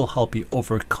 This will help you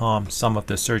overcome some of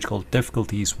the surgical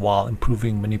difficulties while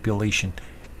improving manipulation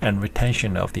and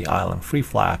retention of the ILM free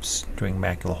flaps during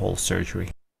macular hole surgery.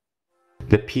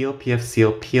 The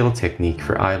PFCL peel technique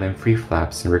for ILM free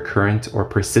flaps in recurrent or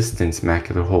persistent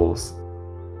macular holes.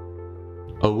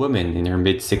 A woman in her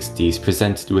mid-60s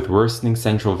presented with worsening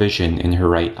central vision in her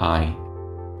right eye.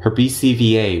 Her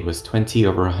BCVA was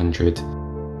 20/100.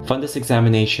 Fundus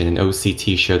examination and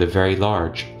OCT showed a very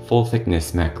large,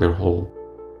 full-thickness macular hole.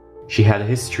 She had a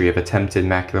history of attempted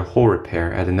macular hole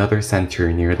repair at another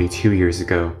center nearly 2 years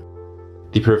ago.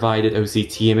 The provided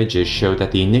OCT images showed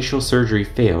that the initial surgery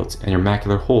failed and her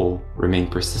macular hole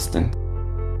remained persistent.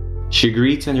 She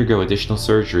agreed to undergo additional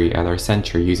surgery at our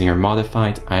center using our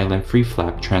modified ILM free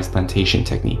flap transplantation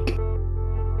technique.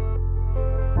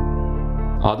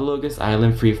 Autologous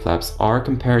ILM free flaps are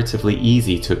comparatively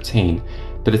easy to obtain,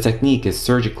 but the technique is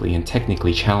surgically and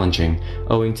technically challenging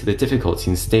owing to the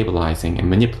difficulty in stabilizing and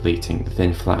manipulating the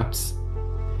thin flaps.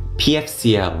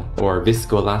 PFCL, or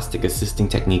viscoelastic assisting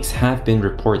techniques, have been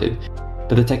reported,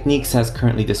 but the techniques as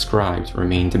currently described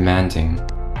remain demanding.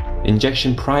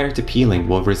 Injection prior to peeling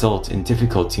will result in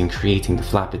difficulty in creating the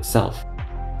flap itself.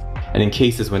 And in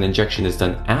cases when injection is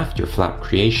done after flap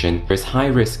creation, there is high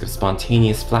risk of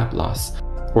spontaneous flap loss,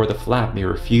 or the flap may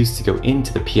refuse to go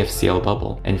into the PFCL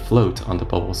bubble and float on the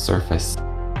bubble's surface.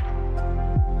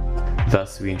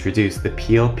 Thus, we introduce the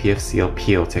PFCL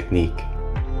peel technique.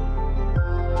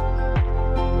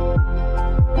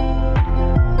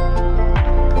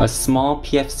 A small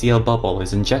PFCL bubble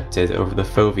is injected over the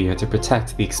fovea to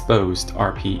protect the exposed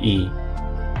RPE.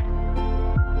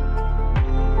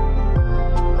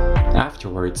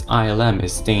 Afterwards, ILM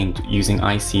is stained using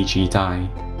ICG dye.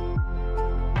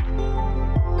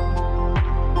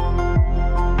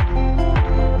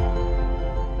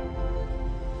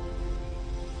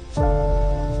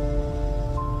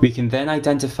 We can then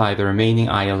identify the remaining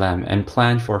ILM and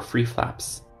plan for free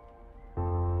flaps.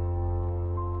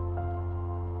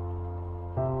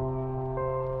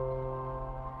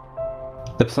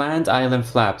 The planned ILM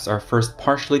flaps are first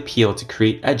partially peeled to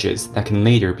create edges that can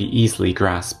later be easily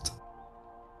grasped.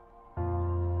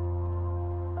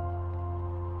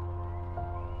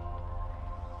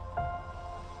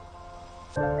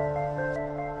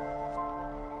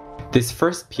 This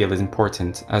first peel is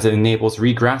important as it enables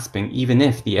regrasping even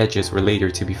if the edges were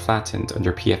later to be flattened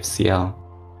under PFCL.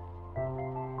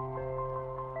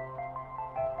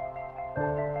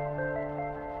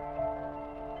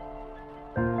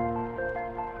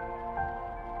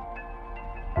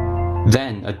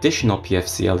 Then additional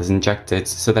PFCL is injected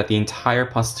so that the entire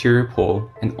posterior pole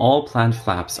and all planned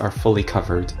flaps are fully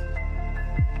covered.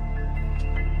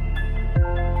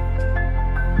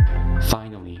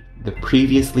 Finally, the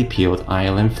previously peeled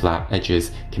ILM flap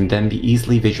edges can then be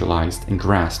easily visualized and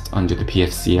grasped under the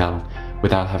PFCL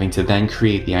without having to then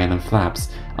create the ILM flaps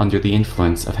under the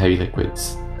influence of heavy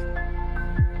liquids.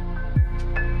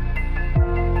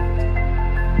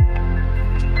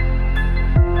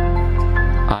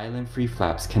 ILM-free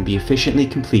flaps can be efficiently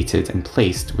completed and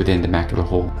placed within the macular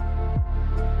hole.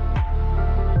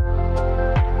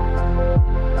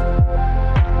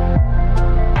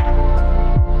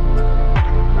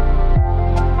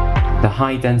 The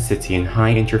high density and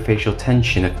high interfacial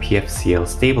tension of PFCL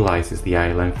stabilizes the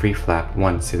ILM-free flap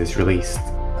once it is released.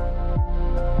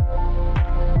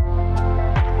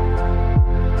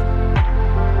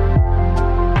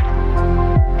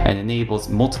 And enables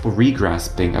multiple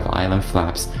regrasping of ILM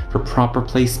flaps for proper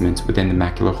placement within the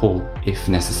macular hole if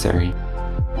necessary.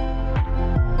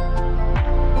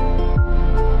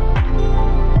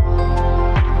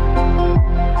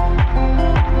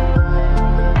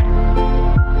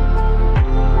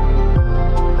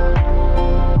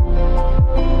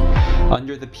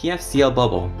 Under the PFCL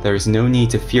bubble, there is no need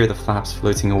to fear the flaps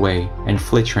floating away and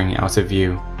flittering out of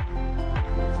view.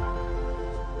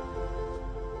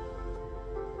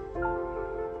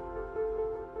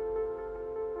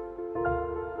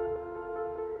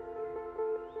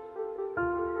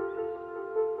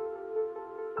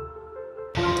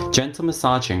 Gentle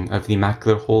massaging of the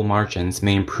macular hole margins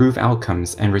may improve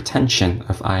outcomes and retention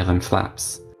of ILM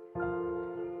flaps.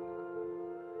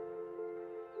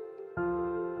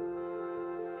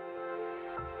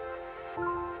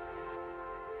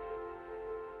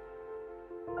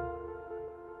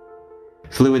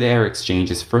 Fluid air exchange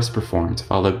is first performed,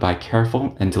 followed by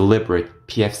careful and deliberate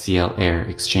PFCL air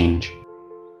exchange.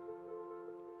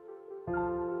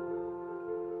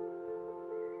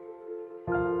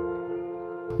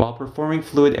 While performing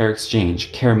fluid air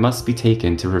exchange, care must be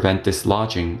taken to prevent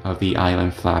dislodging of the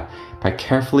ILM flap by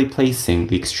carefully placing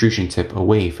the extrusion tip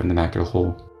away from the macular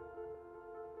hole.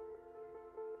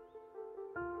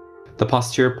 The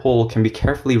posterior pole can be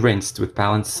carefully rinsed with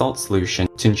balanced salt solution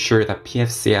to ensure that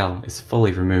PFCL is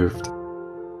fully removed.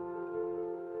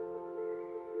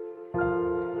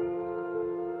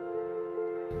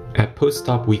 At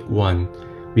post-op week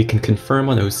 1, we can confirm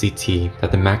on OCT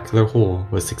that the macular hole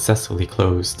was successfully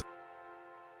closed.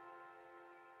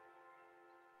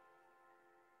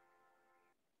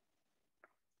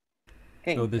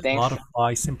 So this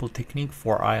modified simple technique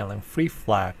for ILM-free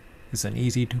flap is an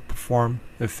easy to perform,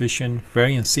 efficient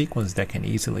variant sequence that can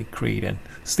easily create and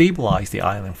stabilize the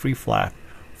ILM-free flap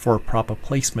for proper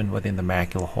placement within the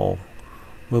macular hole.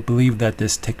 We believe that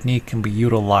this technique can be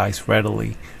utilized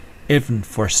readily even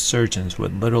for surgeons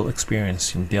with little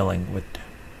experience in dealing with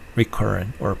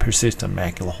recurrent or persistent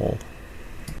macular hole.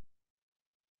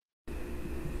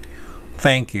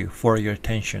 Thank you for your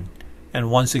attention,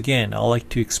 and once again I'd like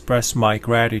to express my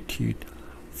gratitude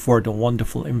for the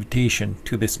wonderful invitation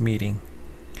to this meeting.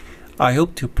 I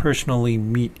hope to personally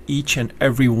meet each and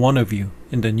every one of you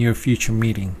in the near future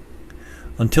meeting.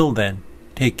 Until then,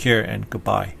 take care and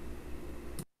goodbye.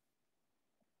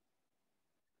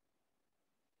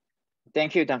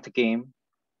 Thank you, Dr. Kim.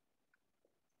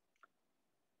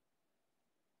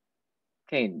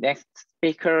 Okay, next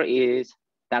speaker is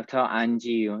Dr. An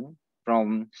Ji-yoon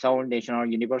from Seoul National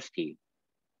University.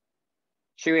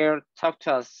 She will talk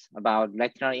to us about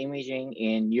retinal imaging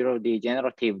in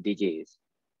neurodegenerative disease.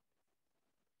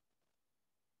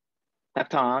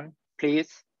 Dr. An, please.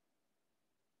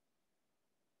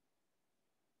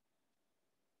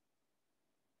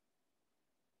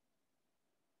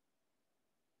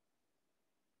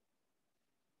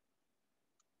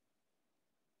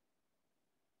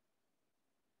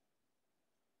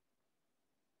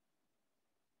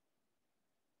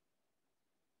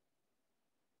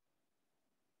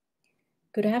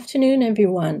 Good afternoon,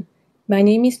 everyone. My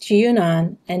name is Ji-Yoon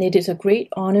An, and it is a great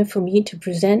honor for me to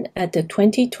present at the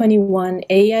 2021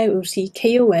 AIOC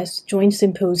KOS Joint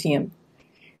Symposium.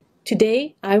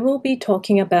 Today, I will be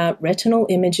talking about retinal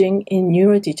imaging in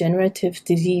neurodegenerative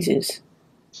diseases.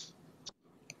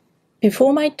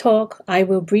 Before my talk, I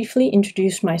will briefly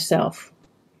introduce myself.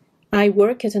 I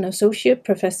work as an associate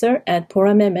professor at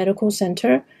Porame Medical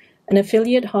Center, an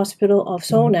affiliate hospital of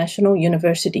Seoul National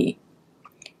University.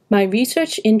 My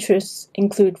research interests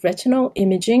include retinal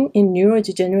imaging in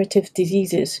neurodegenerative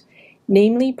diseases,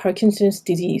 namely Parkinson's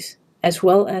disease, as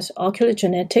well as ocular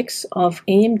genetics of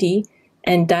AMD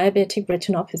and diabetic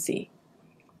retinopathy.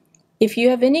 If you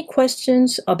have any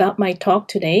questions about my talk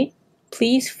today,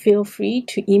 please feel free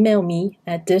to email me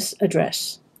at this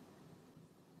address.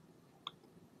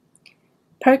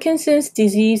 Parkinson's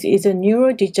disease is a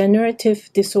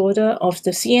neurodegenerative disorder of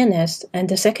the CNS and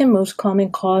the second most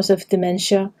common cause of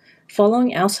dementia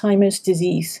following Alzheimer's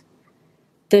disease.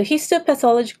 The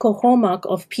histopathological hallmark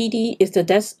of PD is the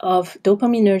death of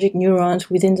dopaminergic neurons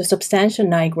within the substantia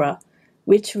nigra,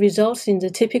 which results in the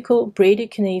typical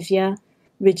bradykinesia,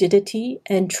 rigidity,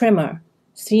 and tremor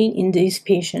seen in these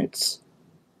patients.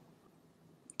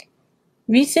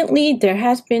 Recently, there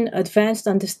has been advanced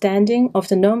understanding of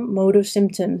the non-motor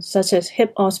symptoms such as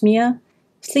hyposmia,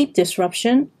 sleep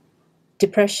disruption,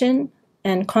 depression,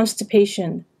 and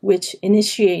constipation, which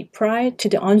initiate prior to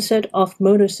the onset of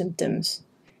motor symptoms,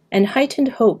 and heightened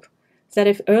hope that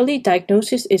if early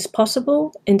diagnosis is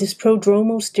possible in this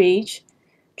prodromal stage,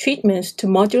 treatments to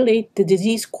modulate the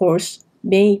disease course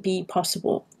may be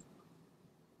possible.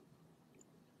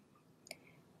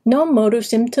 Non-motor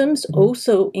symptoms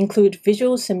also include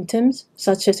visual symptoms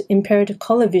such as impaired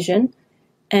color vision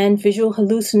and visual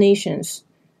hallucinations,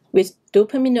 with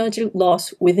dopaminergic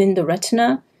loss within the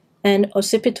retina and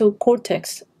occipital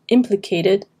cortex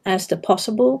implicated as the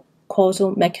possible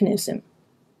causal mechanism.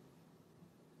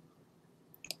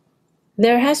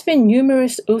 There has been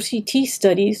numerous OCT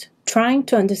studies trying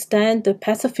to understand the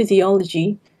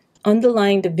pathophysiology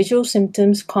underlying the visual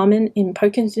symptoms common in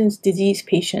Parkinson's disease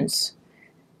patients.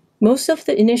 Most of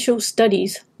the initial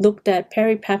studies looked at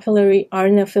peripapillary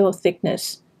RNFL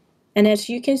thickness, and as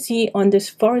you can see on this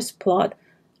forest plot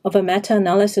of a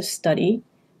meta-analysis study,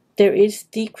 there is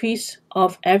decrease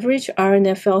of average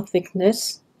RNFL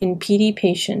thickness in PD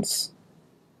patients.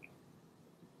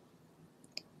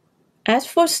 As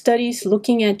for studies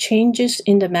looking at changes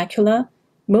in the macula,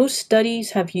 most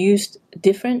studies have used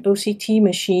different OCT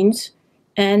machines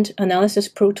and analysis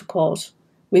protocols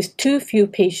with too few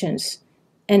patients,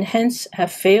 and hence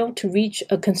have failed to reach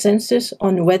a consensus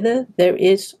on whether there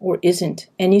is or isn't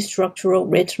any structural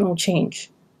retinal change.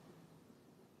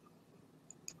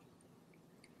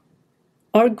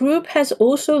 Our group has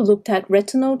also looked at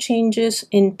retinal changes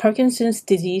in Parkinson's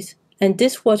disease, and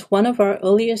this was one of our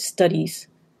earliest studies.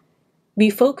 We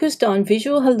focused on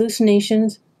visual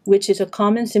hallucinations, which is a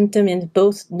common symptom in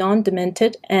both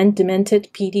non-demented and demented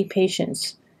PD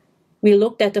patients. We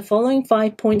looked at the following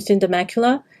 5 points in the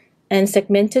macula and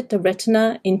segmented the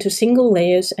retina into single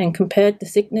layers and compared the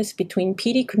thickness between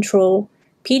PD control,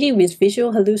 PD with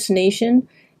visual hallucination,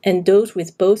 and those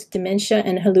with both dementia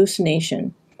and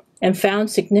hallucination, and found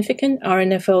significant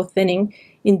RNFL thinning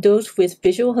in those with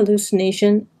visual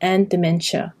hallucination and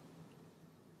dementia.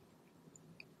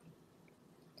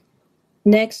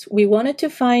 Next, we wanted to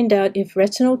find out if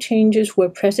retinal changes were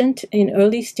present in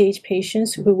early-stage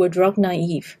patients who were drug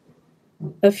naive.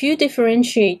 A few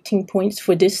differentiating points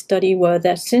for this study were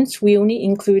that since we only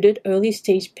included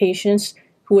early-stage patients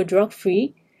who were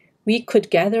drug-free, we could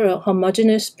gather a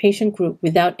homogeneous patient group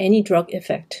without any drug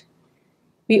effect.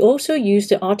 We also used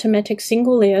the automatic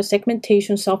single-layer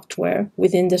segmentation software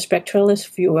within the Spectralis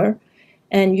viewer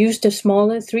and used a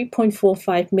smaller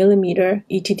 3.45 mm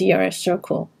ETDRS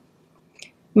circle.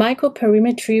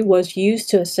 Microperimetry was used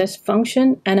to assess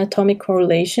function anatomic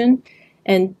correlation,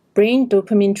 and brain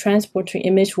dopamine transporter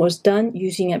image was done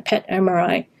using a PET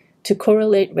MRI to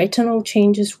correlate retinal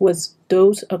changes with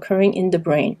those occurring in the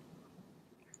brain.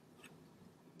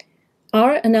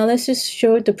 Our analysis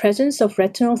showed the presence of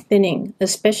retinal thinning,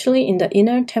 especially in the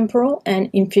inner temporal and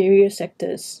inferior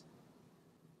sectors.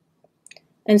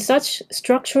 And such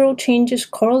structural changes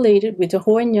correlated with the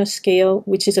Hoenya scale,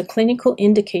 which is a clinical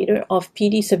indicator of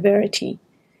PD severity.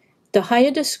 The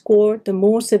higher the score, the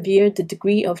more severe the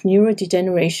degree of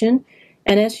neurodegeneration,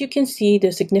 and as you can see,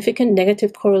 the significant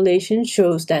negative correlation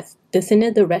shows that the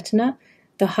thinner the retina,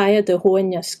 the higher the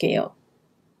Hoenya scale.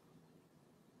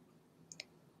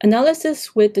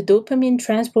 Analysis with the dopamine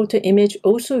transporter image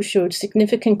also showed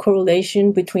significant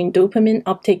correlation between dopamine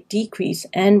uptake decrease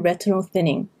and retinal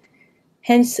thinning.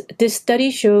 Hence, this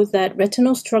study shows that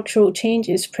retinal structural change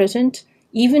is present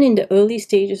even in the early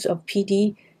stages of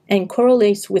PD and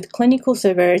correlates with clinical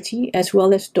severity as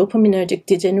well as dopaminergic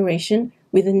degeneration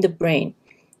within the brain,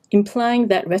 implying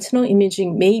that retinal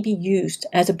imaging may be used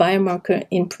as a biomarker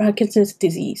in Parkinson's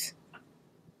disease.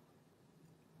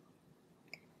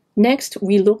 Next,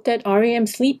 we looked at REM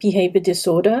sleep behavior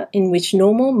disorder in which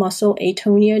normal muscle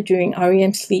atonia during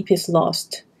REM sleep is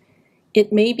lost.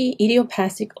 It may be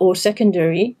idiopathic or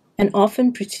secondary and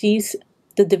often precedes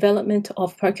the development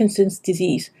of Parkinson's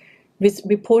disease, with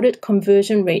reported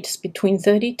conversion rates between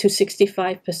 30 to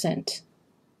 65%.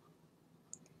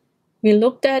 We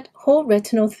looked at whole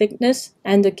retinal thickness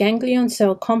and the ganglion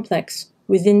cell complex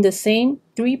within the same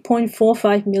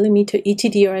 3.45 mm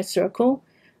ETDRS circle,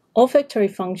 olfactory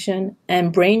function,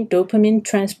 and brain dopamine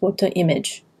transporter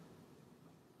image.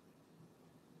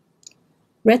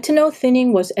 Retinal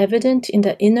thinning was evident in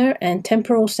the inner and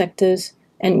temporal sectors,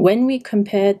 and when we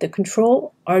compared the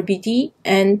control, RBD,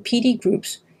 and PD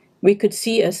groups, we could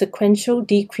see a sequential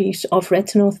decrease of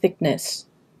retinal thickness.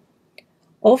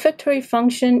 Olfactory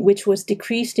function, which was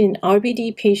decreased in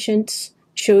RBD patients,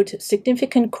 showed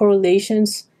significant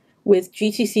correlations with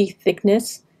GCC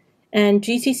thickness, and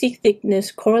GCC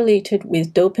thickness correlated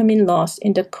with dopamine loss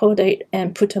in the caudate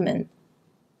and putamen.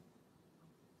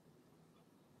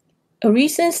 A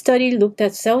recent study looked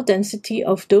at cell density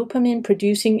of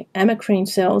dopamine-producing amacrine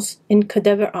cells in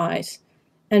cadaver eyes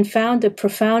and found a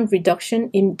profound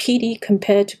reduction in PD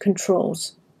compared to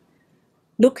controls.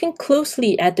 Looking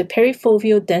closely at the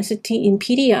perifoveal density in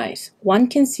PD eyes, one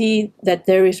can see that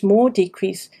there is more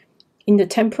decrease in the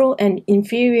temporal and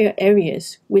inferior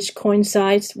areas, which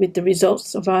coincides with the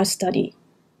results of our study.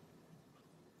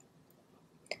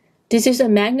 This is a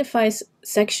magnified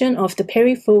section of the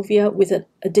perifovea with an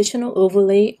additional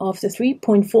overlay of the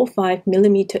 3.45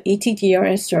 mm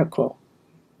ETDRS circle.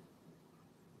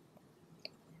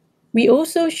 We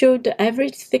also showed the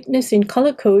average thickness in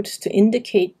color codes to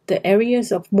indicate the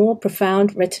areas of more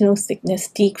profound retinal thickness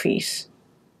decrease.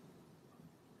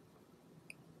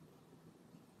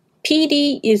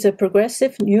 PD is a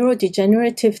progressive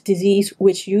neurodegenerative disease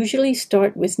which usually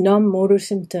starts with non-motor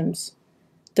symptoms.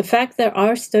 The fact that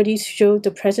our studies show the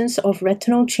presence of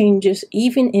retinal changes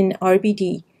even in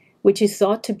RBD, which is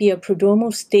thought to be a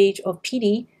prodromal stage of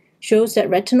PD, shows that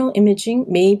retinal imaging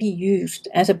may be used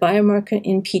as a biomarker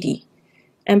in PD,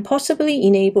 and possibly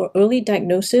enable early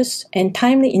diagnosis and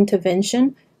timely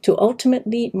intervention to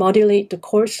ultimately modulate the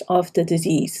course of the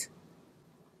disease.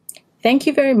 Thank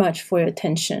you very much for your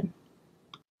attention.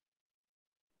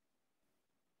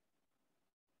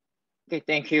 Okay,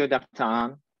 thank you, Dr.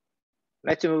 An.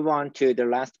 Let's move on to the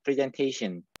last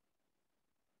presentation.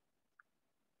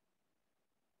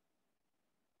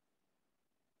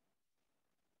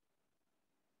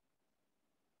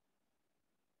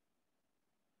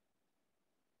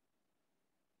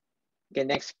 The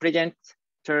next presenter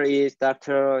is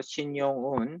Dr. Shin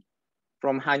Yong-un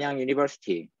from Hanyang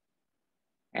University.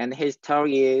 And his talk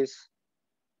is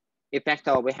effect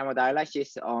of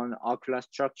hemodialysis on ocular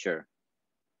structure.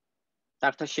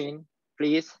 Dr. Shin,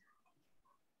 please.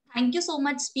 Thank you so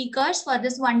much, speakers, for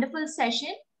this wonderful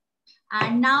session.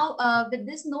 And now with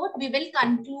this note, we will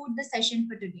conclude the session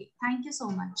for today. Thank you so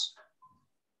much.